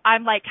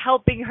 I'm like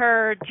helping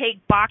her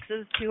take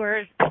boxes to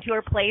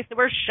her place.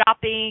 We're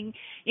shopping,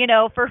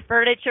 for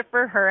furniture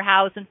for her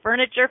house and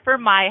furniture for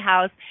my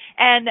house.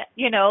 And,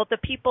 the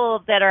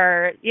people that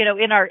are,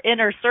 in our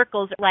inner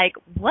circles are like,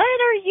 what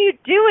are you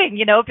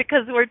doing?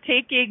 Because we're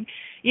taking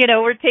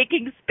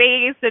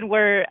space, and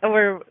we're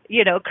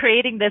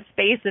creating this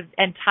space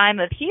and time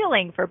of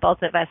healing for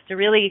both of us to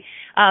really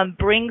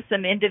bring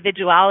some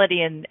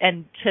individuality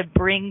and to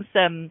bring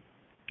some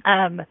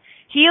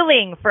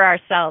healing for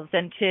ourselves,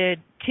 and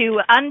to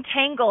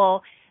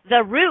untangle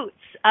the roots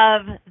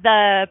of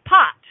the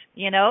pot,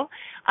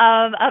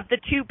 of the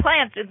two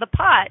plants in the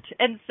pot.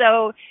 And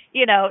so,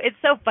 it's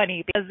so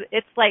funny, because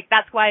it's like,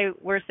 that's why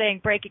we're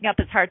saying breaking up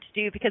is hard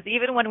to do, because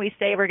even when we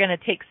say we're going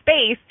to take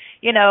space,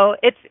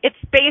 it's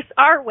space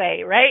our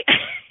way, right?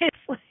 It's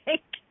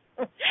like,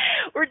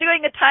 we're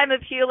doing a time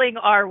of healing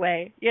our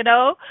way, and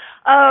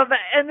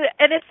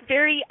it's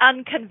very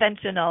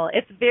unconventional.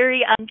 It's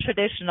very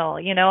untraditional,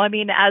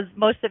 as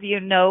most of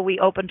you know, we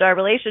opened our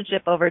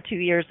relationship over 2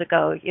 years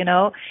ago,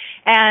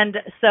 and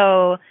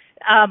so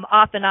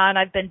off and on,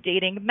 I've been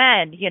dating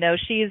men.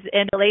 She's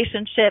in a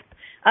relationship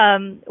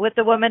with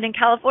a woman in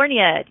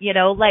California,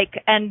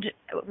 and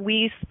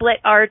we split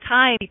our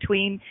time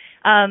between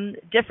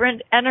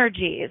different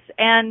energies.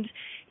 And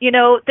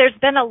there's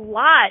been a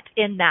lot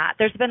in that.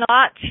 There's been a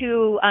lot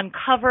to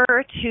uncover,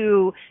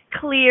 to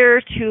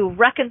clear, to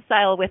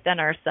reconcile within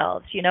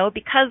ourselves,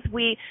 because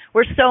we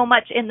were so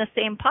much in the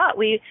same pot.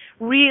 We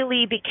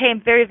really became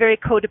very, very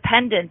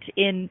codependent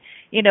in,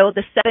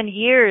 the 7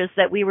 years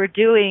that we were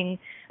doing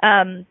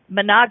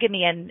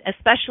monogamy and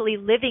especially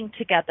living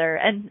together,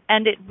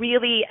 and it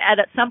really at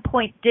some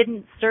point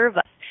didn't serve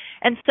us.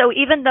 And so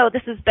even though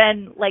this has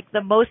been like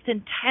the most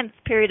intense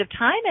period of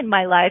time in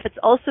my life, it's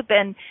also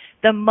been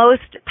the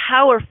most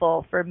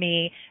powerful for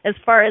me as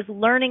far as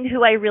learning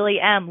who I really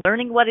am,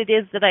 learning what it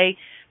is that I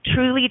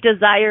truly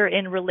desire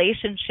in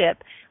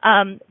relationship,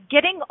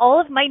 getting all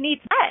of my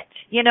needs met.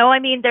 You know, I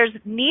mean, there's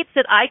needs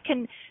that I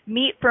can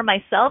meet for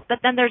myself, but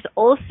then there's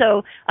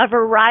also a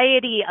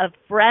variety of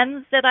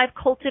friends that I've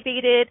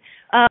cultivated,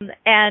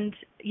 and,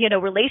 you know,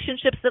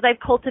 relationships that I've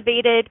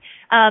cultivated,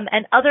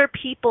 and other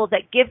people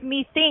that give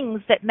me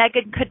things that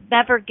Megan could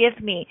never give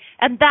me.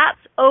 And that's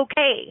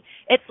okay.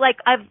 It's like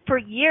for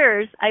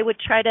years, I would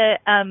try to,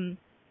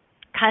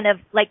 kind of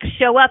like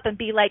show up and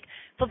be like,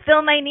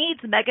 fulfill my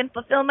needs, Megan,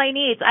 fulfill my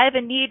needs. I have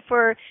a need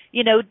for,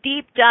 you know,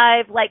 deep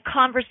dive, like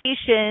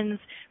conversations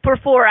for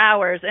 4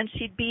 hours. And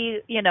she'd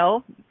be, you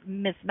know,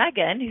 Miss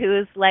Megan,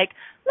 who's like,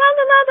 la,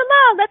 la, la, la,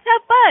 la, let's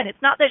have fun.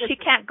 It's not that she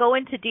can't go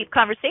into deep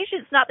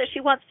conversations. It's not that she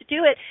wants to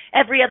do it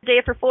every other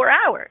day for 4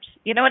 hours.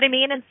 You know what I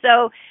mean? And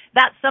so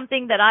that's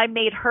something that I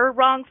made her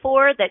wrong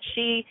for, that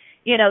she,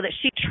 you know, that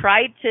she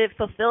tried to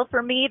fulfill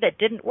for me that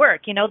didn't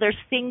work. You know, there's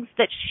things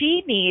that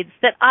she needs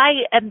that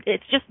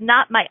it's just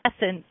not my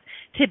essence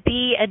to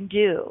be and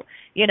do,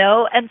 you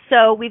know? And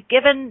so we've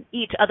given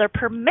each other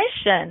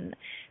permission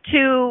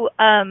to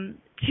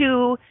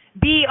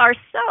be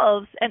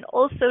ourselves, and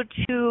also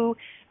to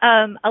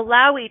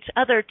allow each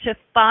other to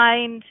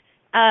find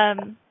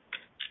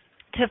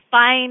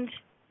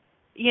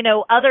you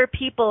know, other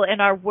people in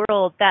our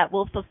world that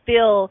will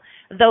fulfill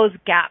those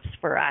gaps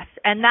for us.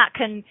 And that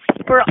can,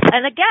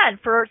 and again,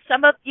 for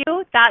some of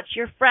you, that's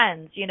your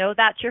friends, you know,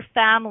 that's your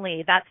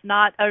family. That's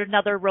not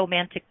another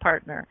romantic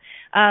partner.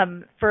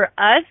 For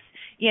us,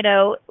 you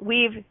know,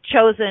 we've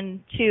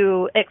chosen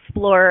to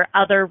explore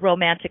other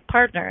romantic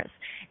partners.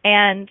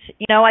 And,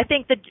 you know, I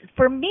think that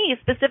for me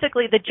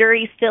specifically, the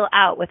jury's still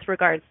out with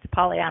regards to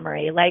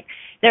polyamory. Like,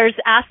 there's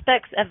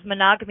aspects of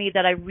monogamy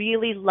that I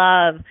really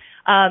love,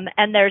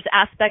 and there's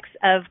aspects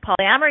of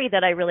polyamory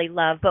that I really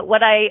love. But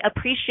what I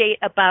appreciate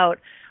about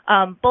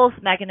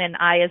both Megan and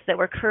I is that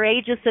we're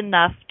courageous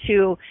enough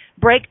to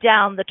break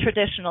down the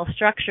traditional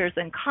structures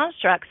and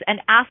constructs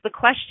and ask the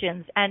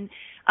questions and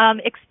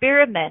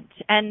experiment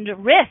and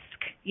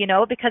risk, you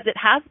know, because it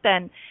has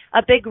been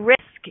a big risk.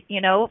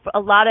 You know, a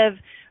lot of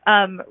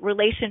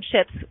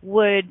relationships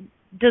would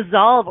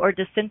dissolve or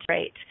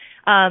disintegrate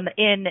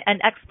in an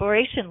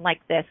exploration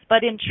like this.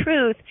 But in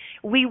truth,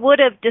 we would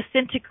have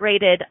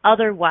disintegrated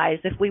otherwise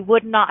if we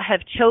would not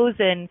have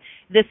chosen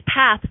this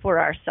path for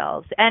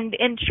ourselves. And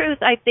in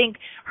truth, I think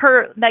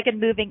Megan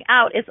moving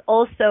out is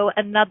also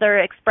another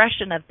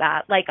expression of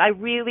that. Like, I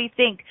really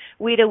think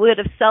we would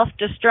have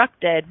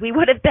self-destructed. We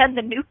would have been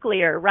the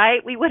nuclear,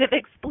 right? We would have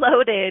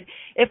exploded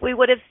if we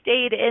would have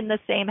stayed in the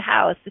same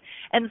house.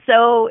 And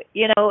so,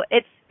 you know,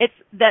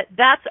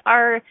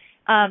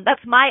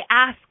 that's my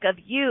ask of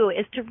you,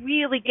 is to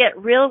really get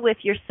real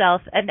with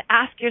yourself and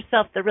ask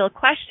yourself the real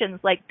questions,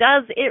 like,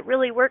 does it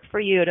really work for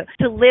you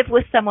to live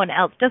with someone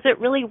else? Does it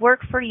really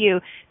work for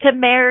you to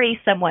marry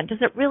someone?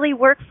 Does it really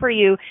work for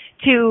you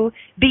to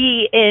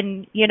be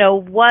in, you know,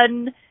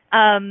 one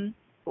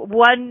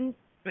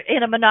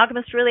in a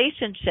monogamous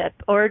relationship?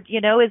 Or,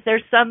 you know, is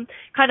there some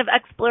kind of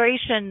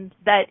exploration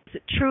that's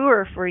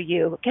truer for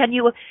you? Can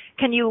you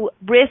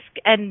risk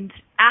and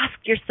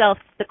ask yourself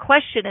the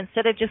question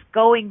instead of just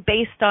going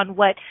based on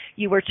what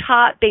you were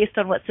taught, based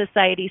on what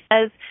society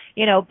says,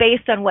 you know,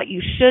 based on what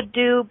you should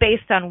do,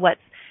 based on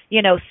what's,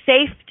 you know,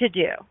 safe to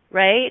do,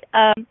 right?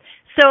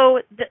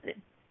 So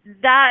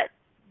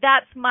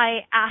that's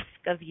my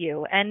ask of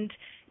you. And,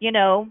 you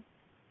know,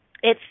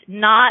 it's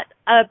not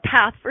a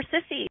path for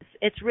sissies.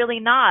 It's really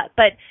not.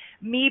 But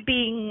me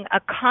being a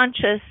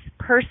conscious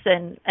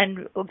person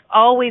and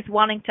always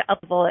wanting to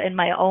uplevel in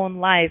my own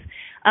life,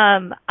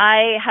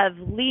 I have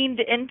leaned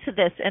into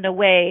this in a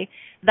way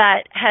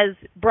that has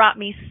brought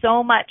me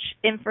so much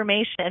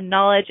information and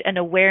knowledge and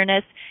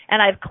awareness,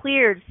 and I've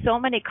cleared so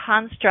many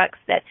constructs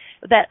that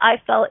I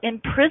felt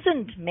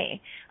imprisoned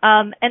me.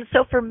 And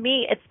so for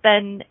me, it's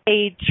been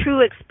a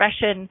true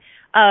expression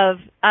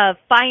of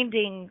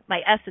finding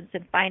my essence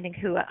and finding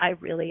who I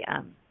really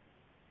am.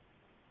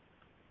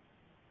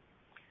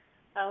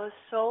 That was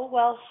so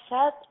well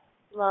said,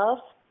 love.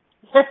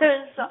 That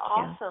was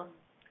awesome.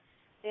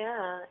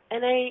 Yeah.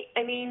 And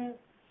I mean,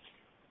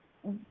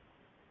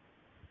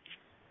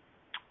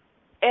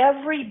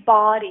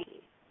 everybody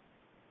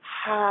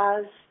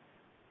has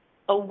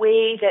a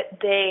way that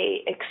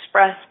they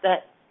express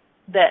that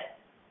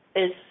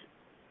is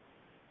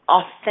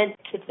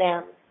authentic to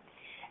them,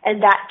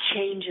 and that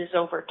changes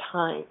over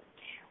time.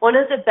 One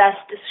of the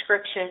best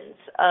descriptions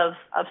of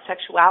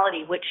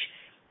sexuality, which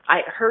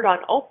I heard on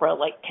Oprah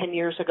like 10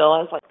 years ago, I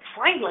was like,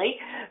 finally,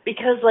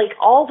 because like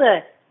all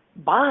the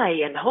bi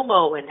and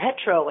homo and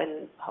hetero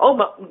and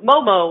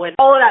momo and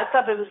all of that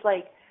stuff, it was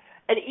like,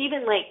 and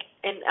even like,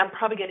 and I'm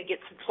probably going to get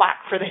some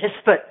flack for this,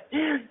 but,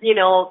 you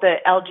know,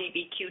 the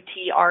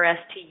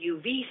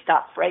LGBTQTRSTUV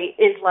stuff, right,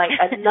 is like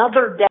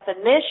another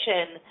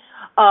definition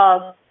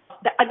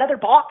another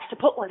box to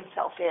put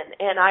oneself in.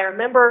 And I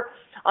remember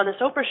on this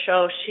Oprah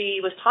show, she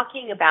was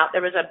talking about,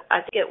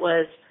 I think it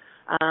was,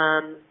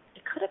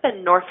 it could have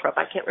been Northrop.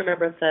 I can't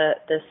remember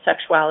the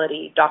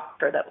sexuality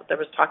doctor that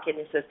was talking.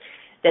 He says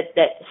that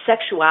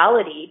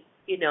sexuality,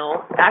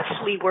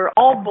 actually we're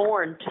all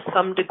born to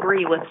some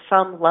degree with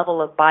some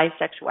level of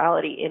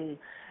bisexuality in,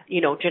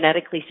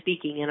 genetically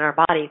speaking, in our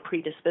body,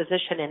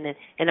 predisposition, and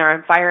in our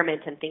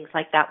environment and things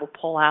like that will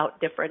pull out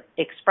different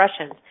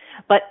expressions.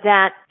 But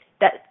that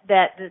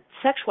the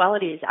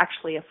sexuality is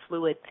actually a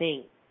fluid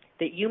thing,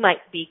 that you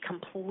might be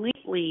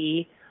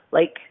completely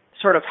like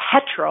sort of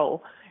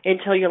hetero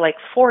until you're like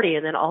 40,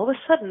 and then all of a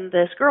sudden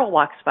this girl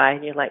walks by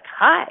and you're like,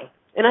 hi.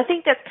 And I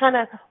think that's kind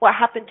of what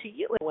happened to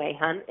you in a way,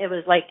 hon. It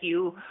was like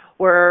you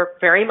were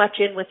very much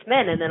in with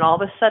men, and then all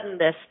of a sudden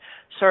this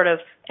sort of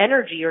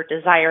energy or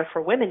desire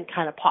for women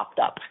kind of popped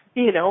up,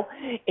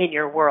 in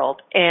your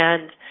world.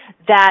 And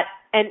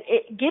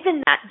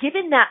given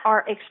that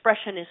our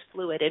expression is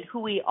fluid and who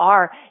we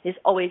are is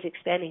always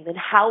expanding, then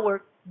how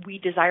we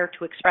desire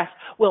to express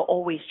will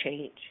always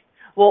change,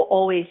 will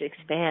always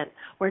expand.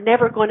 We're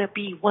never going to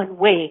be one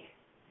way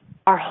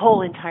our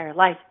whole entire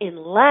life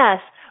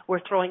unless we're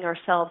throwing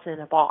ourselves in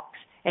a box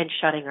and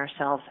shutting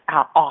ourselves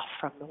off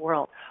from the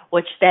world,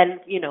 which then,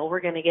 we're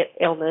going to get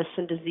illness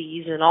and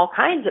disease and all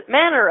kinds of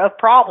manner of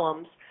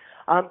problems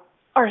are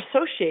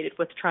associated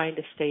with trying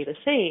to stay the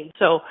same.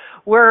 So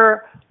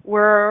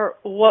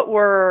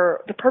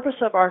the purpose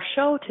of our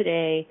show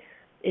today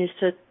is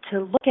to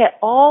look at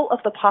all of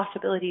the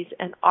possibilities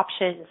and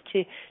options,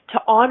 to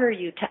honor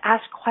you, to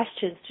ask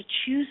questions, to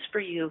choose for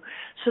you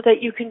so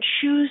that you can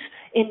choose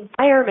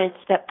environments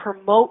that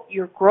promote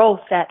your growth,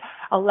 that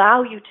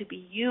allow you to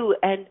be you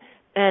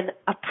and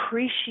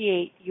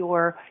appreciate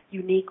your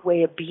unique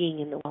way of being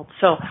in the world.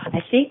 So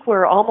I think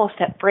we're almost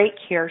at break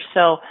here.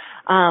 So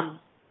are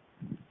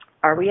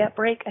we at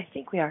break? I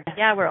think we are.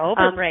 Yeah, we're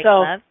over break,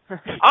 love.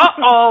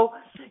 Uh-oh.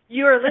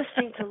 You are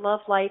listening to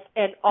Love, Life,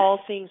 and All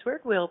Things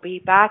Weird. We'll be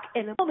back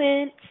in a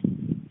moment.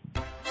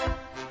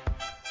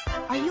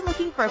 Are you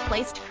looking for a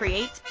place to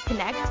create,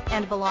 connect,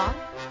 and belong?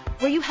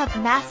 Where you have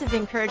massive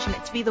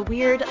encouragement to be the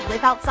weird,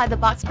 live outside the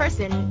box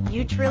person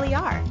you truly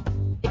are.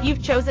 If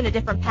you've chosen a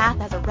different path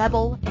as a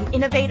rebel, an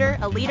innovator,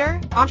 a leader,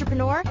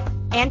 entrepreneur,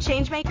 and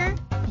changemaker,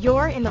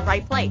 you're in the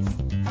right place.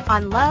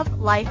 On Love,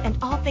 Life, and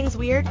All Things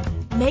Weird,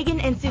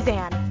 Megan and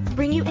Suzanne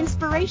bring you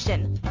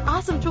inspiration,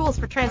 awesome tools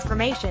for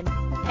transformation,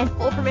 and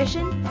full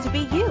permission to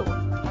be you.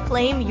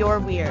 Claim your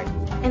weird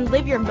and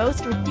live your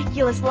most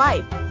ridiculous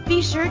life.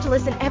 Be sure to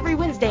listen every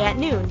Wednesday at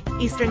noon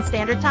Eastern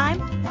Standard Time,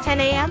 10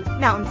 a.m.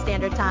 Mountain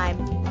Standard Time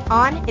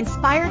on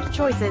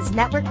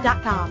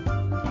InspiredChoicesNetwork.com.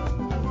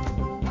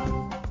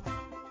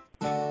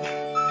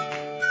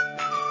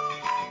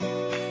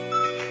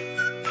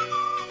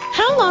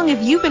 How long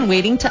have you been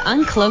waiting to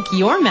uncloak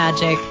your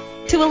magic?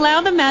 To allow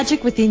the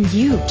magic within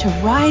you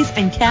to rise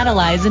and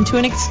catalyze into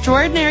an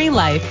extraordinary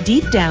life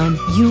deep down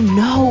you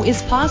know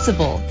is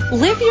possible.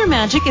 Live Your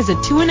Magic is a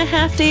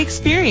 2.5-day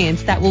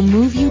experience that will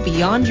move you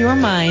beyond your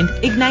mind,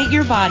 ignite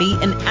your body,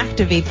 and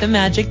activate the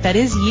magic that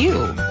is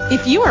you.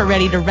 If you are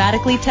ready to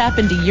radically tap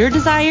into your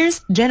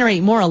desires,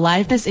 generate more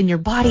aliveness in your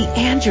body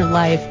and your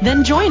life,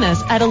 then join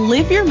us at a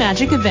Live Your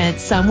Magic event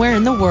somewhere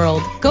in the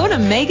world. Go to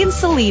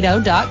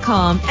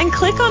megansillito.com and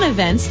click on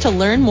events to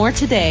learn more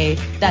today.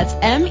 That's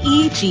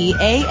MEGANSILLITO.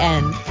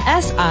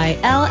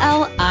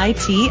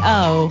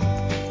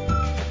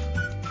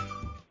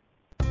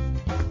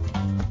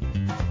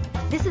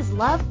 This is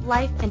Love,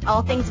 Life, and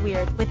All Things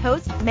Weird with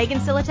hosts Megan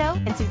Sillito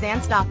and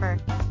Suzanne Stoffer.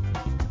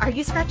 Are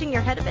you scratching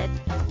your head a bit?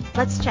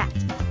 Let's chat.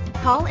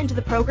 Call into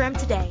the program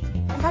today,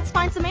 and let's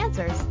find some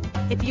answers.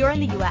 If you're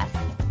in the U.S.,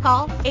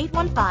 call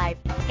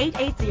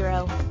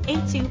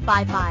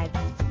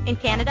 815-880-8255. In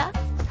Canada,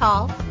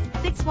 call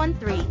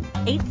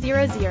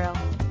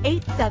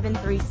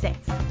 613-800-8736.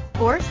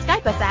 Or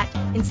Skype us at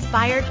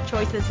Inspired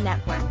Choices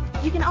Network.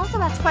 You can also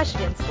ask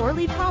questions or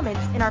leave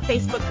comments in our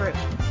Facebook group,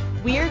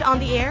 Weird on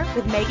the Air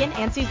with Megan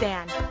and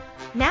Suzanne.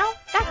 Now,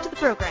 back to the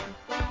program.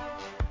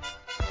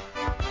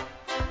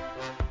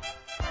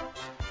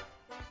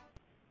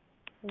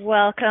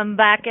 Welcome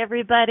back,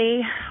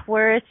 everybody.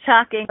 We're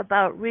talking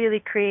about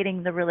really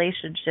creating the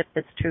relationship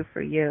that's true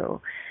for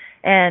you.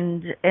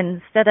 And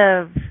instead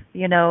of,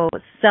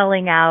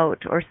 selling out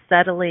or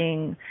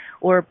settling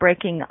or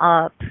breaking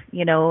up,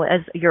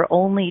 as your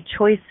only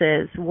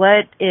choices,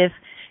 what if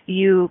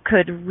you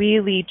could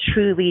really,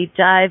 truly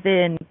dive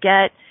in,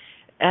 get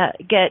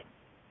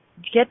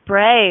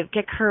brave,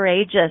 get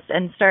courageous,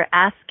 and start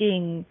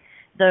asking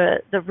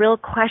the real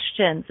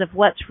questions of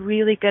what's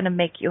really going to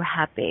make you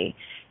happy?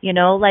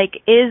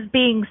 Is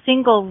being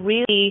single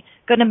really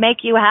going to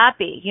make you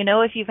happy?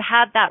 If you've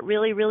had that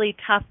really, really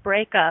tough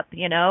breakup,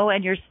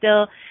 and you're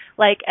still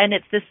and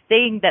it's this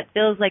thing that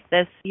feels like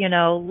this,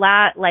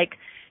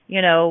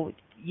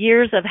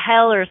 years of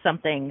hell or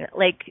something.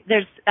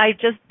 I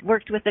just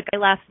worked with a guy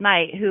last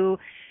night who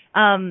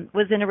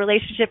was in a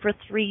relationship for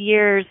 3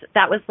 years.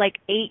 That was like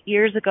 8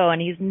 years ago,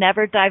 and he's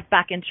never dived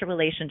back into a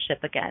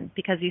relationship again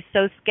because he's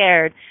so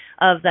scared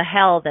of the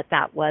hell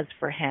that was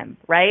for him,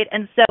 right?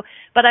 And so,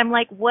 but I'm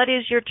like, what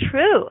is your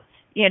truth?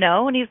 You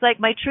know, and he's like,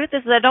 my truth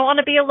is that I don't want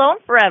to be alone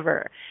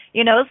forever.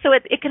 You know, so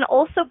it can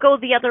also go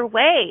the other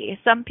way.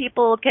 Some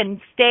people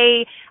can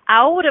stay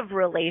out of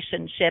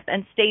relationship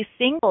and stay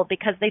single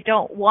because they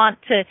don't want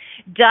to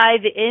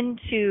dive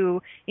into,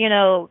 you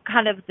know,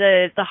 kind of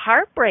the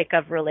heartbreak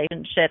of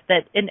relationship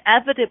that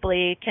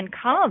inevitably can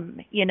come,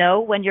 you know,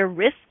 when you're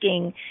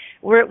risking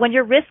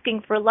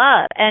for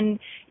love. And,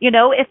 you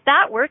know, if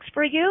that works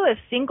for you, if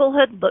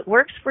singlehood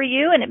works for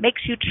you and it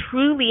makes you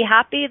truly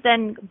happy,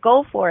 then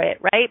go for it,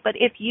 right? But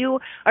if you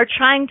are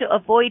trying to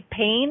avoid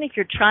pain, if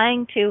you're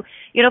trying to,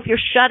 you know, if you're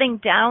shutting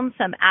down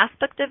some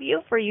aspect of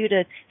you for you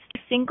to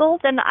stay single,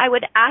 then I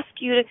would ask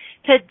you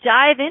to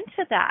dive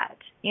into that,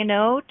 you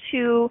know,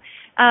 to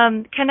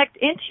connect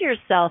into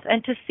yourself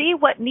and to see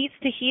what needs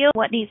to heal,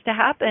 what needs to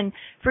happen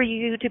for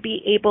you to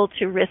be able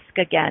to risk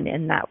again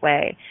in that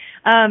way.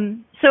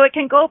 So it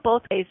can go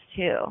both ways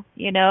too,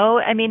 you know.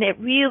 I mean,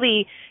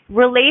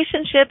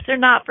 relationships are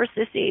not for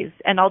sissies,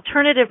 and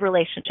alternative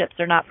relationships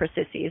are not for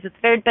sissies. It's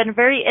been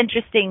very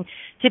interesting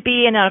to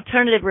be in an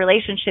alternative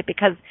relationship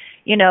because,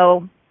 you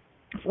know,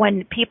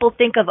 when people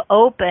think of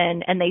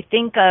open and they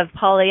think of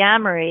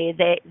polyamory,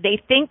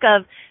 they think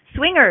of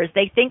swingers.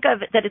 They think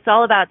of that it's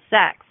all about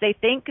sex. They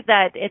think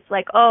that it's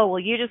like, oh, well,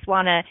 you just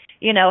want to,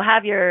 you know,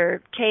 have your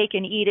cake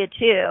and eat it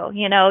too.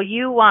 You know,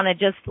 you want to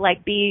just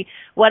like be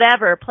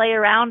whatever, play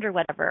around or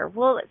whatever.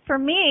 Well, for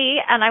me,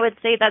 and I would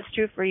say that's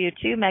true for you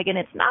too, Megan,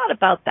 it's not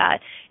about that.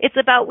 It's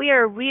about we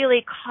are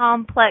really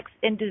complex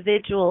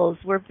individuals.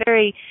 We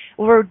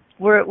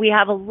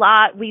have a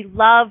lot. We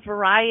love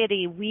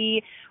variety.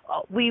 We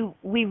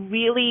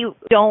really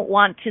don't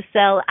want to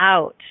sell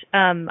out.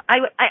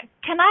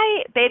 Can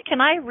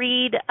I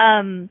read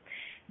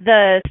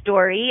the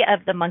story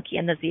of the monkey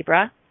and the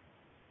zebra?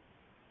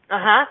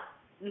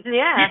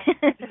 Yeah.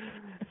 Do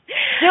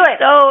it.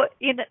 So,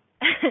 you know,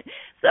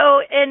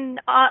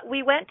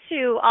 we went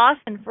to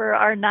Austin for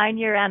our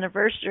 9-year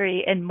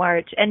anniversary in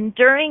March, and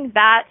during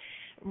that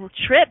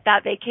trip,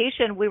 that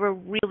vacation, we were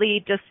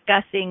really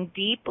discussing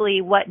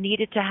deeply what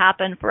needed to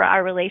happen for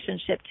our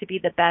relationship to be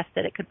the best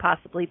that it could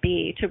possibly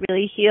be, to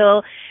really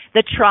heal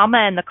the trauma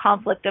and the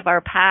conflict of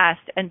our past,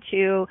 and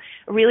to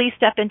really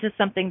step into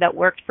something that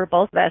worked for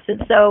both of us.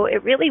 And so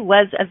it really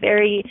was a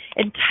very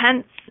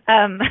intense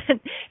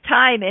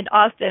time in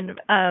Austin.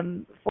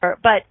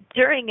 But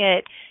during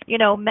it, you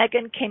know,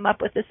 Megan came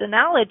up with this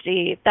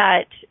analogy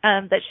that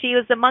she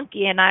was a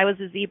monkey and I was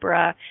a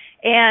zebra,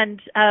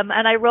 and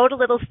I wrote a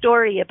little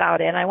story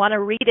about it, and I want to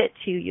read it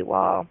to you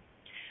all.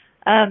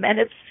 And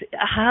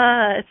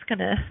it's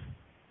gonna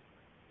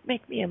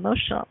make me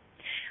emotional.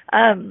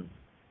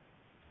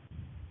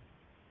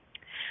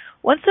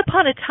 Once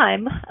upon a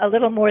time, a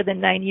little more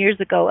than 9 years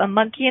ago, a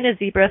monkey and a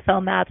zebra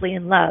fell madly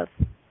in love.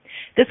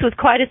 This was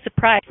quite a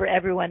surprise for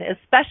everyone,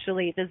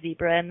 especially the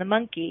zebra and the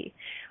monkey.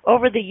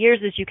 Over the years,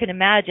 as you can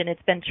imagine,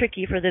 it's been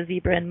tricky for the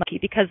zebra and monkey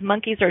because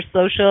monkeys are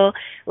social,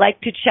 like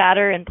to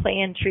chatter and play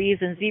in trees,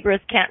 and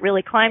zebras can't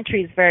really climb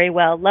trees very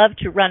well, love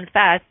to run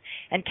fast,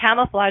 and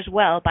camouflage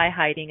well by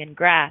hiding in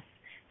grass.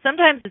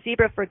 Sometimes the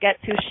zebra forgets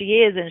who she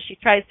is and she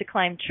tries to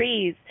climb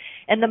trees,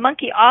 and the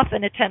monkey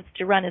often attempts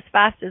to run as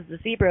fast as the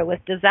zebra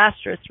with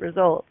disastrous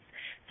results.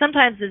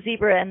 Sometimes the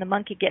zebra and the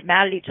monkey get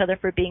mad at each other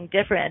for being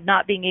different and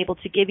not being able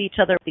to give each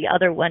other what the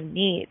other one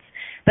needs.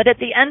 But at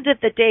the end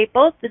of the day,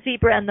 both the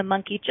zebra and the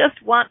monkey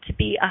just want to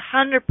be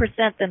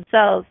 100%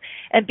 themselves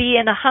and be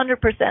in 100%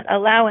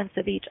 allowance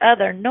of each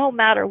other, no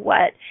matter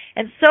what.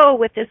 And so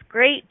with this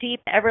great,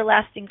 deep,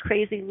 everlasting,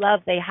 crazy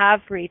love they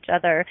have for each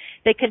other,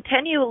 they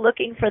continue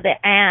looking for the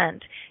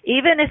and,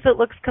 even if it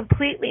looks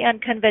completely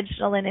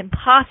unconventional and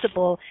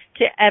impossible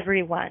to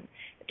everyone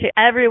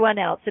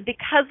else. And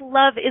because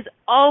love is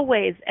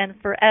always and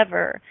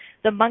forever,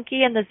 the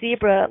monkey and the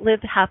zebra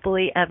live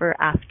happily ever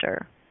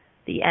after.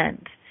 The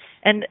end.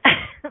 And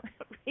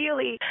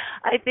really,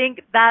 I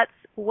think that's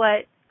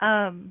what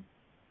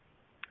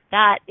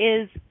that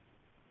is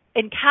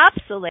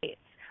encapsulates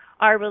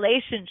our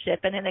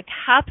relationship, and it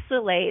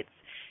encapsulates,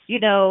 you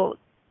know,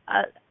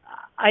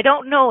 I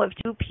don't know of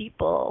two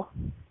people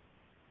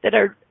that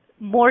are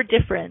more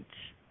different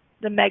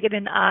than Megan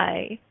and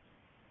I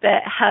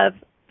that have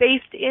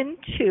faced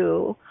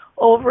into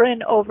over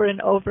and over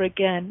and over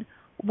again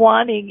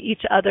wanting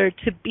each other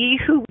to be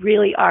who we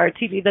really are,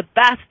 to be the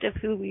best of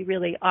who we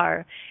really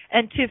are,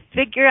 and to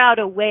figure out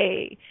a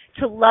way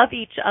to love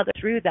each other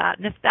through that.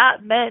 And if that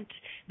meant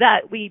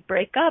that we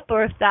break up,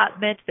 or if that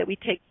meant that we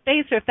take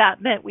space, or if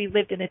that meant we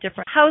lived in a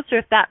different house, or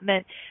if that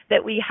meant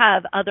that we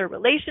have other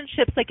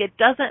relationships, like, it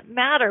doesn't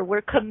matter.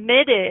 We're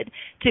committed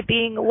to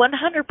being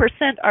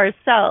 100%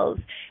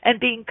 ourselves and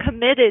being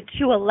committed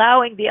to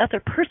allowing the other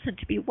person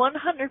to be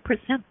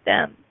 100%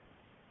 them.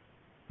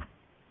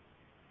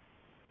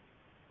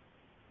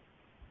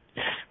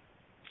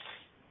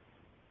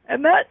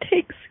 And that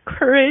takes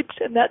courage,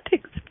 and that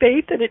takes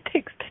faith, and it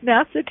takes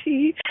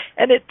tenacity,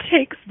 and it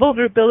takes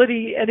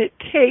vulnerability, and it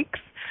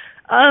takes,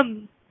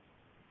 I've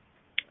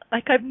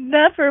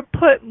never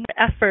put more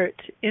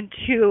effort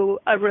into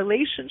a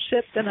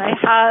relationship than I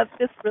have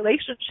this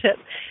relationship.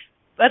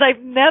 But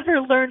I've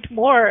never learned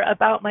more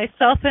about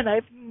myself, and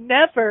I've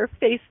never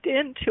faced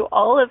into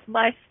all of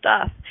my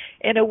stuff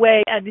in a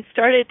way and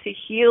started to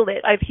heal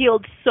it. I've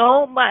healed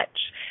so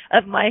much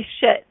of my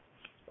shit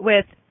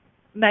with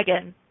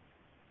Megan,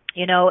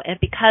 and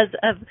because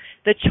of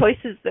the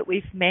choices that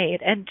we've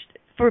made. And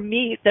for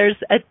me, there's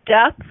a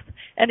depth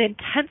and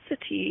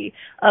intensity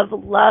of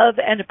love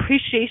and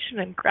appreciation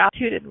and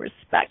gratitude and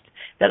respect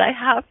that I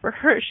have for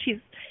her. She's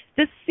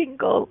the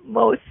single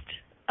most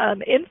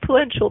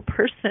influential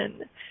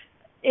person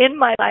in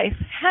my life,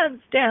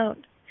 hands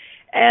down.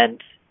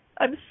 And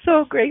I'm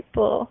so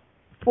grateful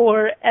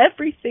for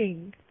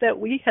everything that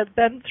we have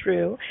been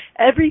through,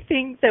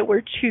 everything that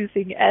we're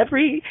choosing,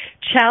 every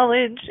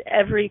challenge,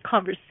 every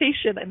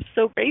conversation. I'm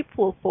so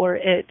grateful for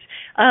it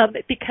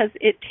because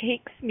it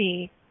takes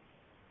me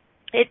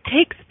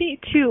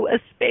to a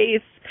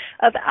space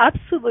of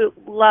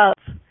absolute love,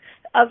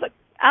 of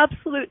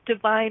absolute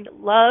divine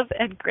love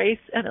and grace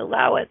and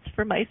allowance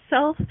for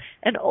myself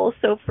and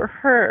also for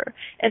her.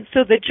 And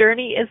so the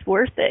journey is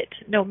worth it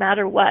no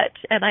matter what.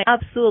 And I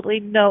absolutely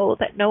know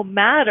that no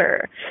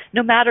matter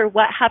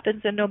what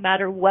happens and no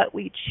matter what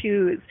we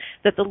choose,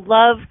 that the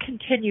love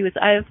continues.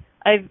 I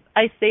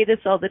say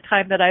this all the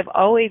time, that I've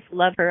always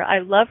loved her.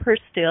 I love her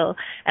still,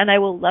 and I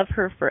will love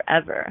her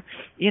forever,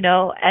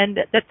 and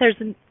that there's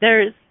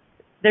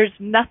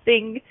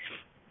nothing,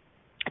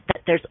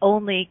 that there's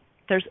only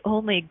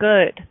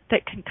good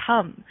that can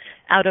come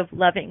out of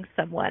loving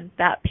someone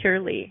that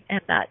purely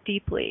and that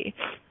deeply,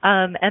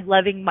 and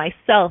loving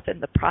myself in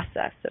the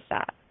process of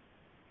that.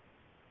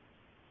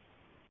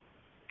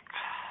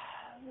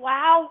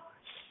 Wow.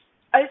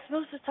 Are you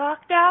supposed to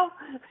talk now?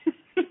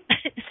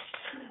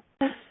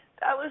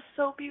 That was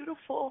so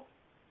beautiful.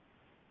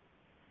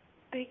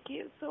 Thank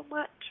you so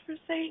much for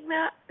saying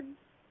that.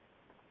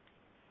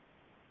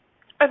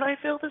 And I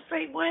feel the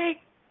same way.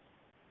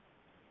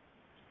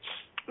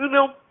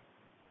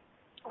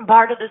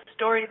 Part of the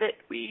story that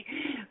we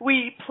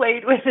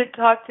played with and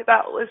talked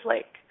about was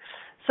like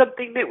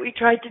something that we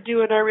tried to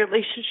do in our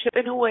relationship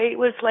in a way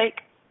was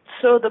like,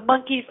 so the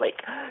monkeys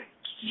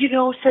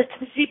said to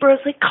the zebras,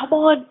 come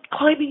on,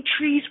 climbing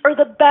trees are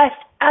the best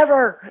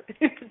ever.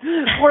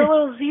 Poor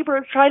little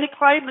zebra trying to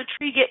climb the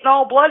tree getting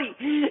all bloody.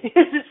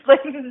 It's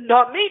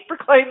not made for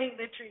climbing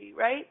the tree,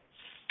 right?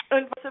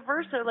 And vice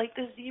versa,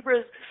 the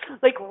zebra's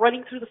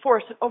running through the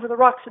forest and over the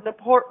rocks, and the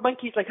poor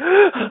monkey's I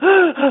can't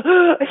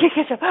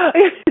catch up.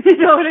 You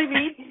know what I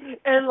mean?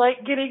 And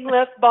getting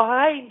left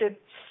behind, and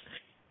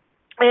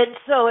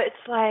so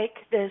it's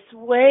this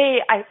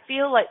way. I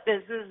feel like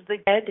this is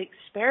the end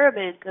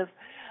experiment of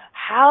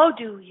how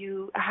do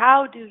you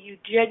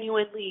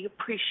genuinely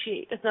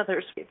appreciate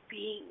another's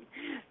being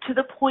to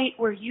the point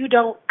where you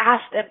don't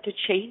ask them to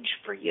change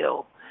for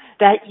you.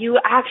 That you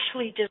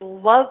actually just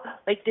love,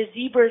 the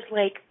zebra's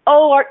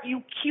oh, aren't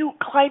you cute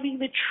climbing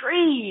the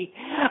tree?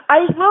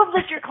 I love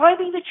that you're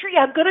climbing the tree.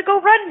 I'm going to go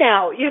run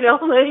now, and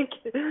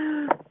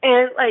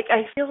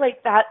I feel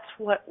like that's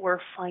what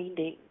we're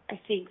finding. I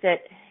think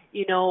that,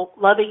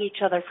 loving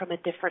each other from a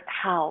different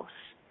house.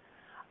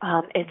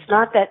 It's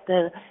not that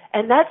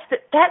and that's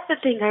the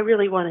thing I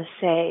really want to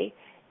say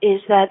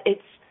is that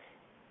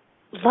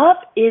love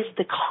is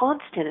the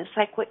constant. It's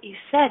what you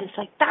said. It's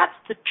that's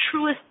the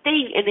truest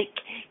thing, and it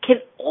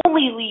can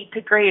only lead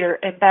to greater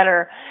and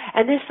better.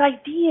 And this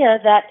idea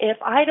that if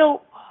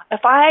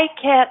I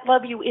can't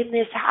love you in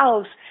this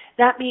house,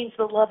 that means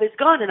the love is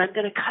gone and I'm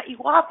going to cut you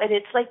off. And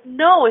it's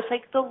no, it's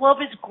the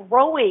love is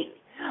growing.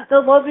 The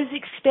love is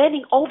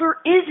expanding. All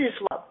there is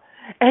love.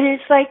 And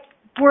it's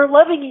we're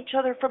loving each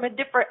other from a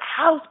different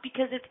house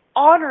because it's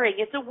honoring.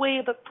 It's a way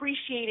of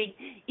appreciating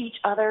each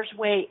other's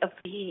way of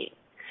being.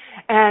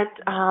 And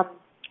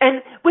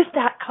with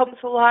that comes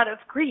a lot of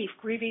grief,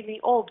 grieving the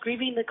old,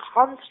 grieving the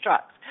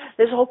constructs.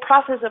 This whole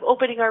process of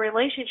opening our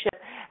relationship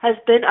has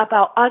been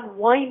about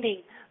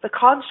unwinding the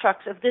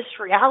constructs of this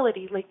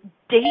reality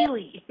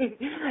daily.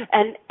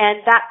 and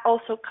that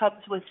also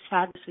comes with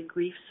sadness and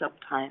grief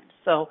sometimes.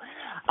 So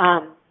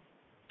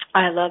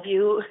I love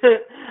you.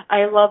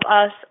 I love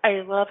us.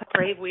 I love how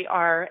brave we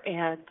are.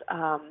 And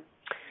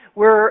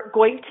we're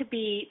going to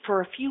be,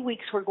 for a few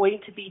weeks, we're going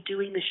to be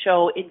doing the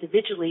show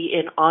individually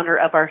in honor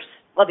of our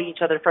loving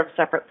each other from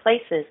separate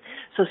places.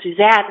 So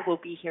Suzanne will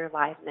be here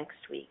live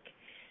next week.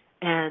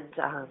 And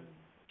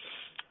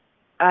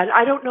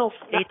I don't know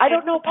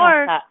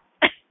more.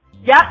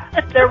 Yeah,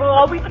 there will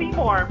always be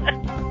more.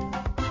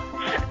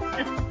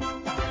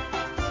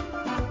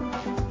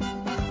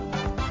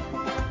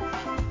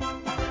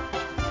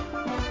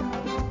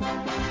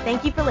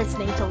 Thank you for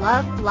listening to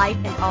Love, Life,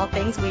 and All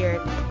Things Weird.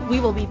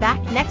 We will be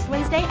back next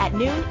Wednesday at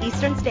noon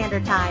Eastern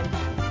Standard Time,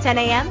 10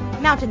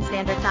 a.m. Mountain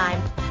Standard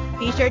Time.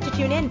 Be sure to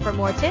tune in for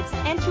more tips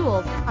and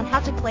tools on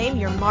how to claim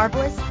your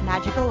marvelous,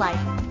 magical life.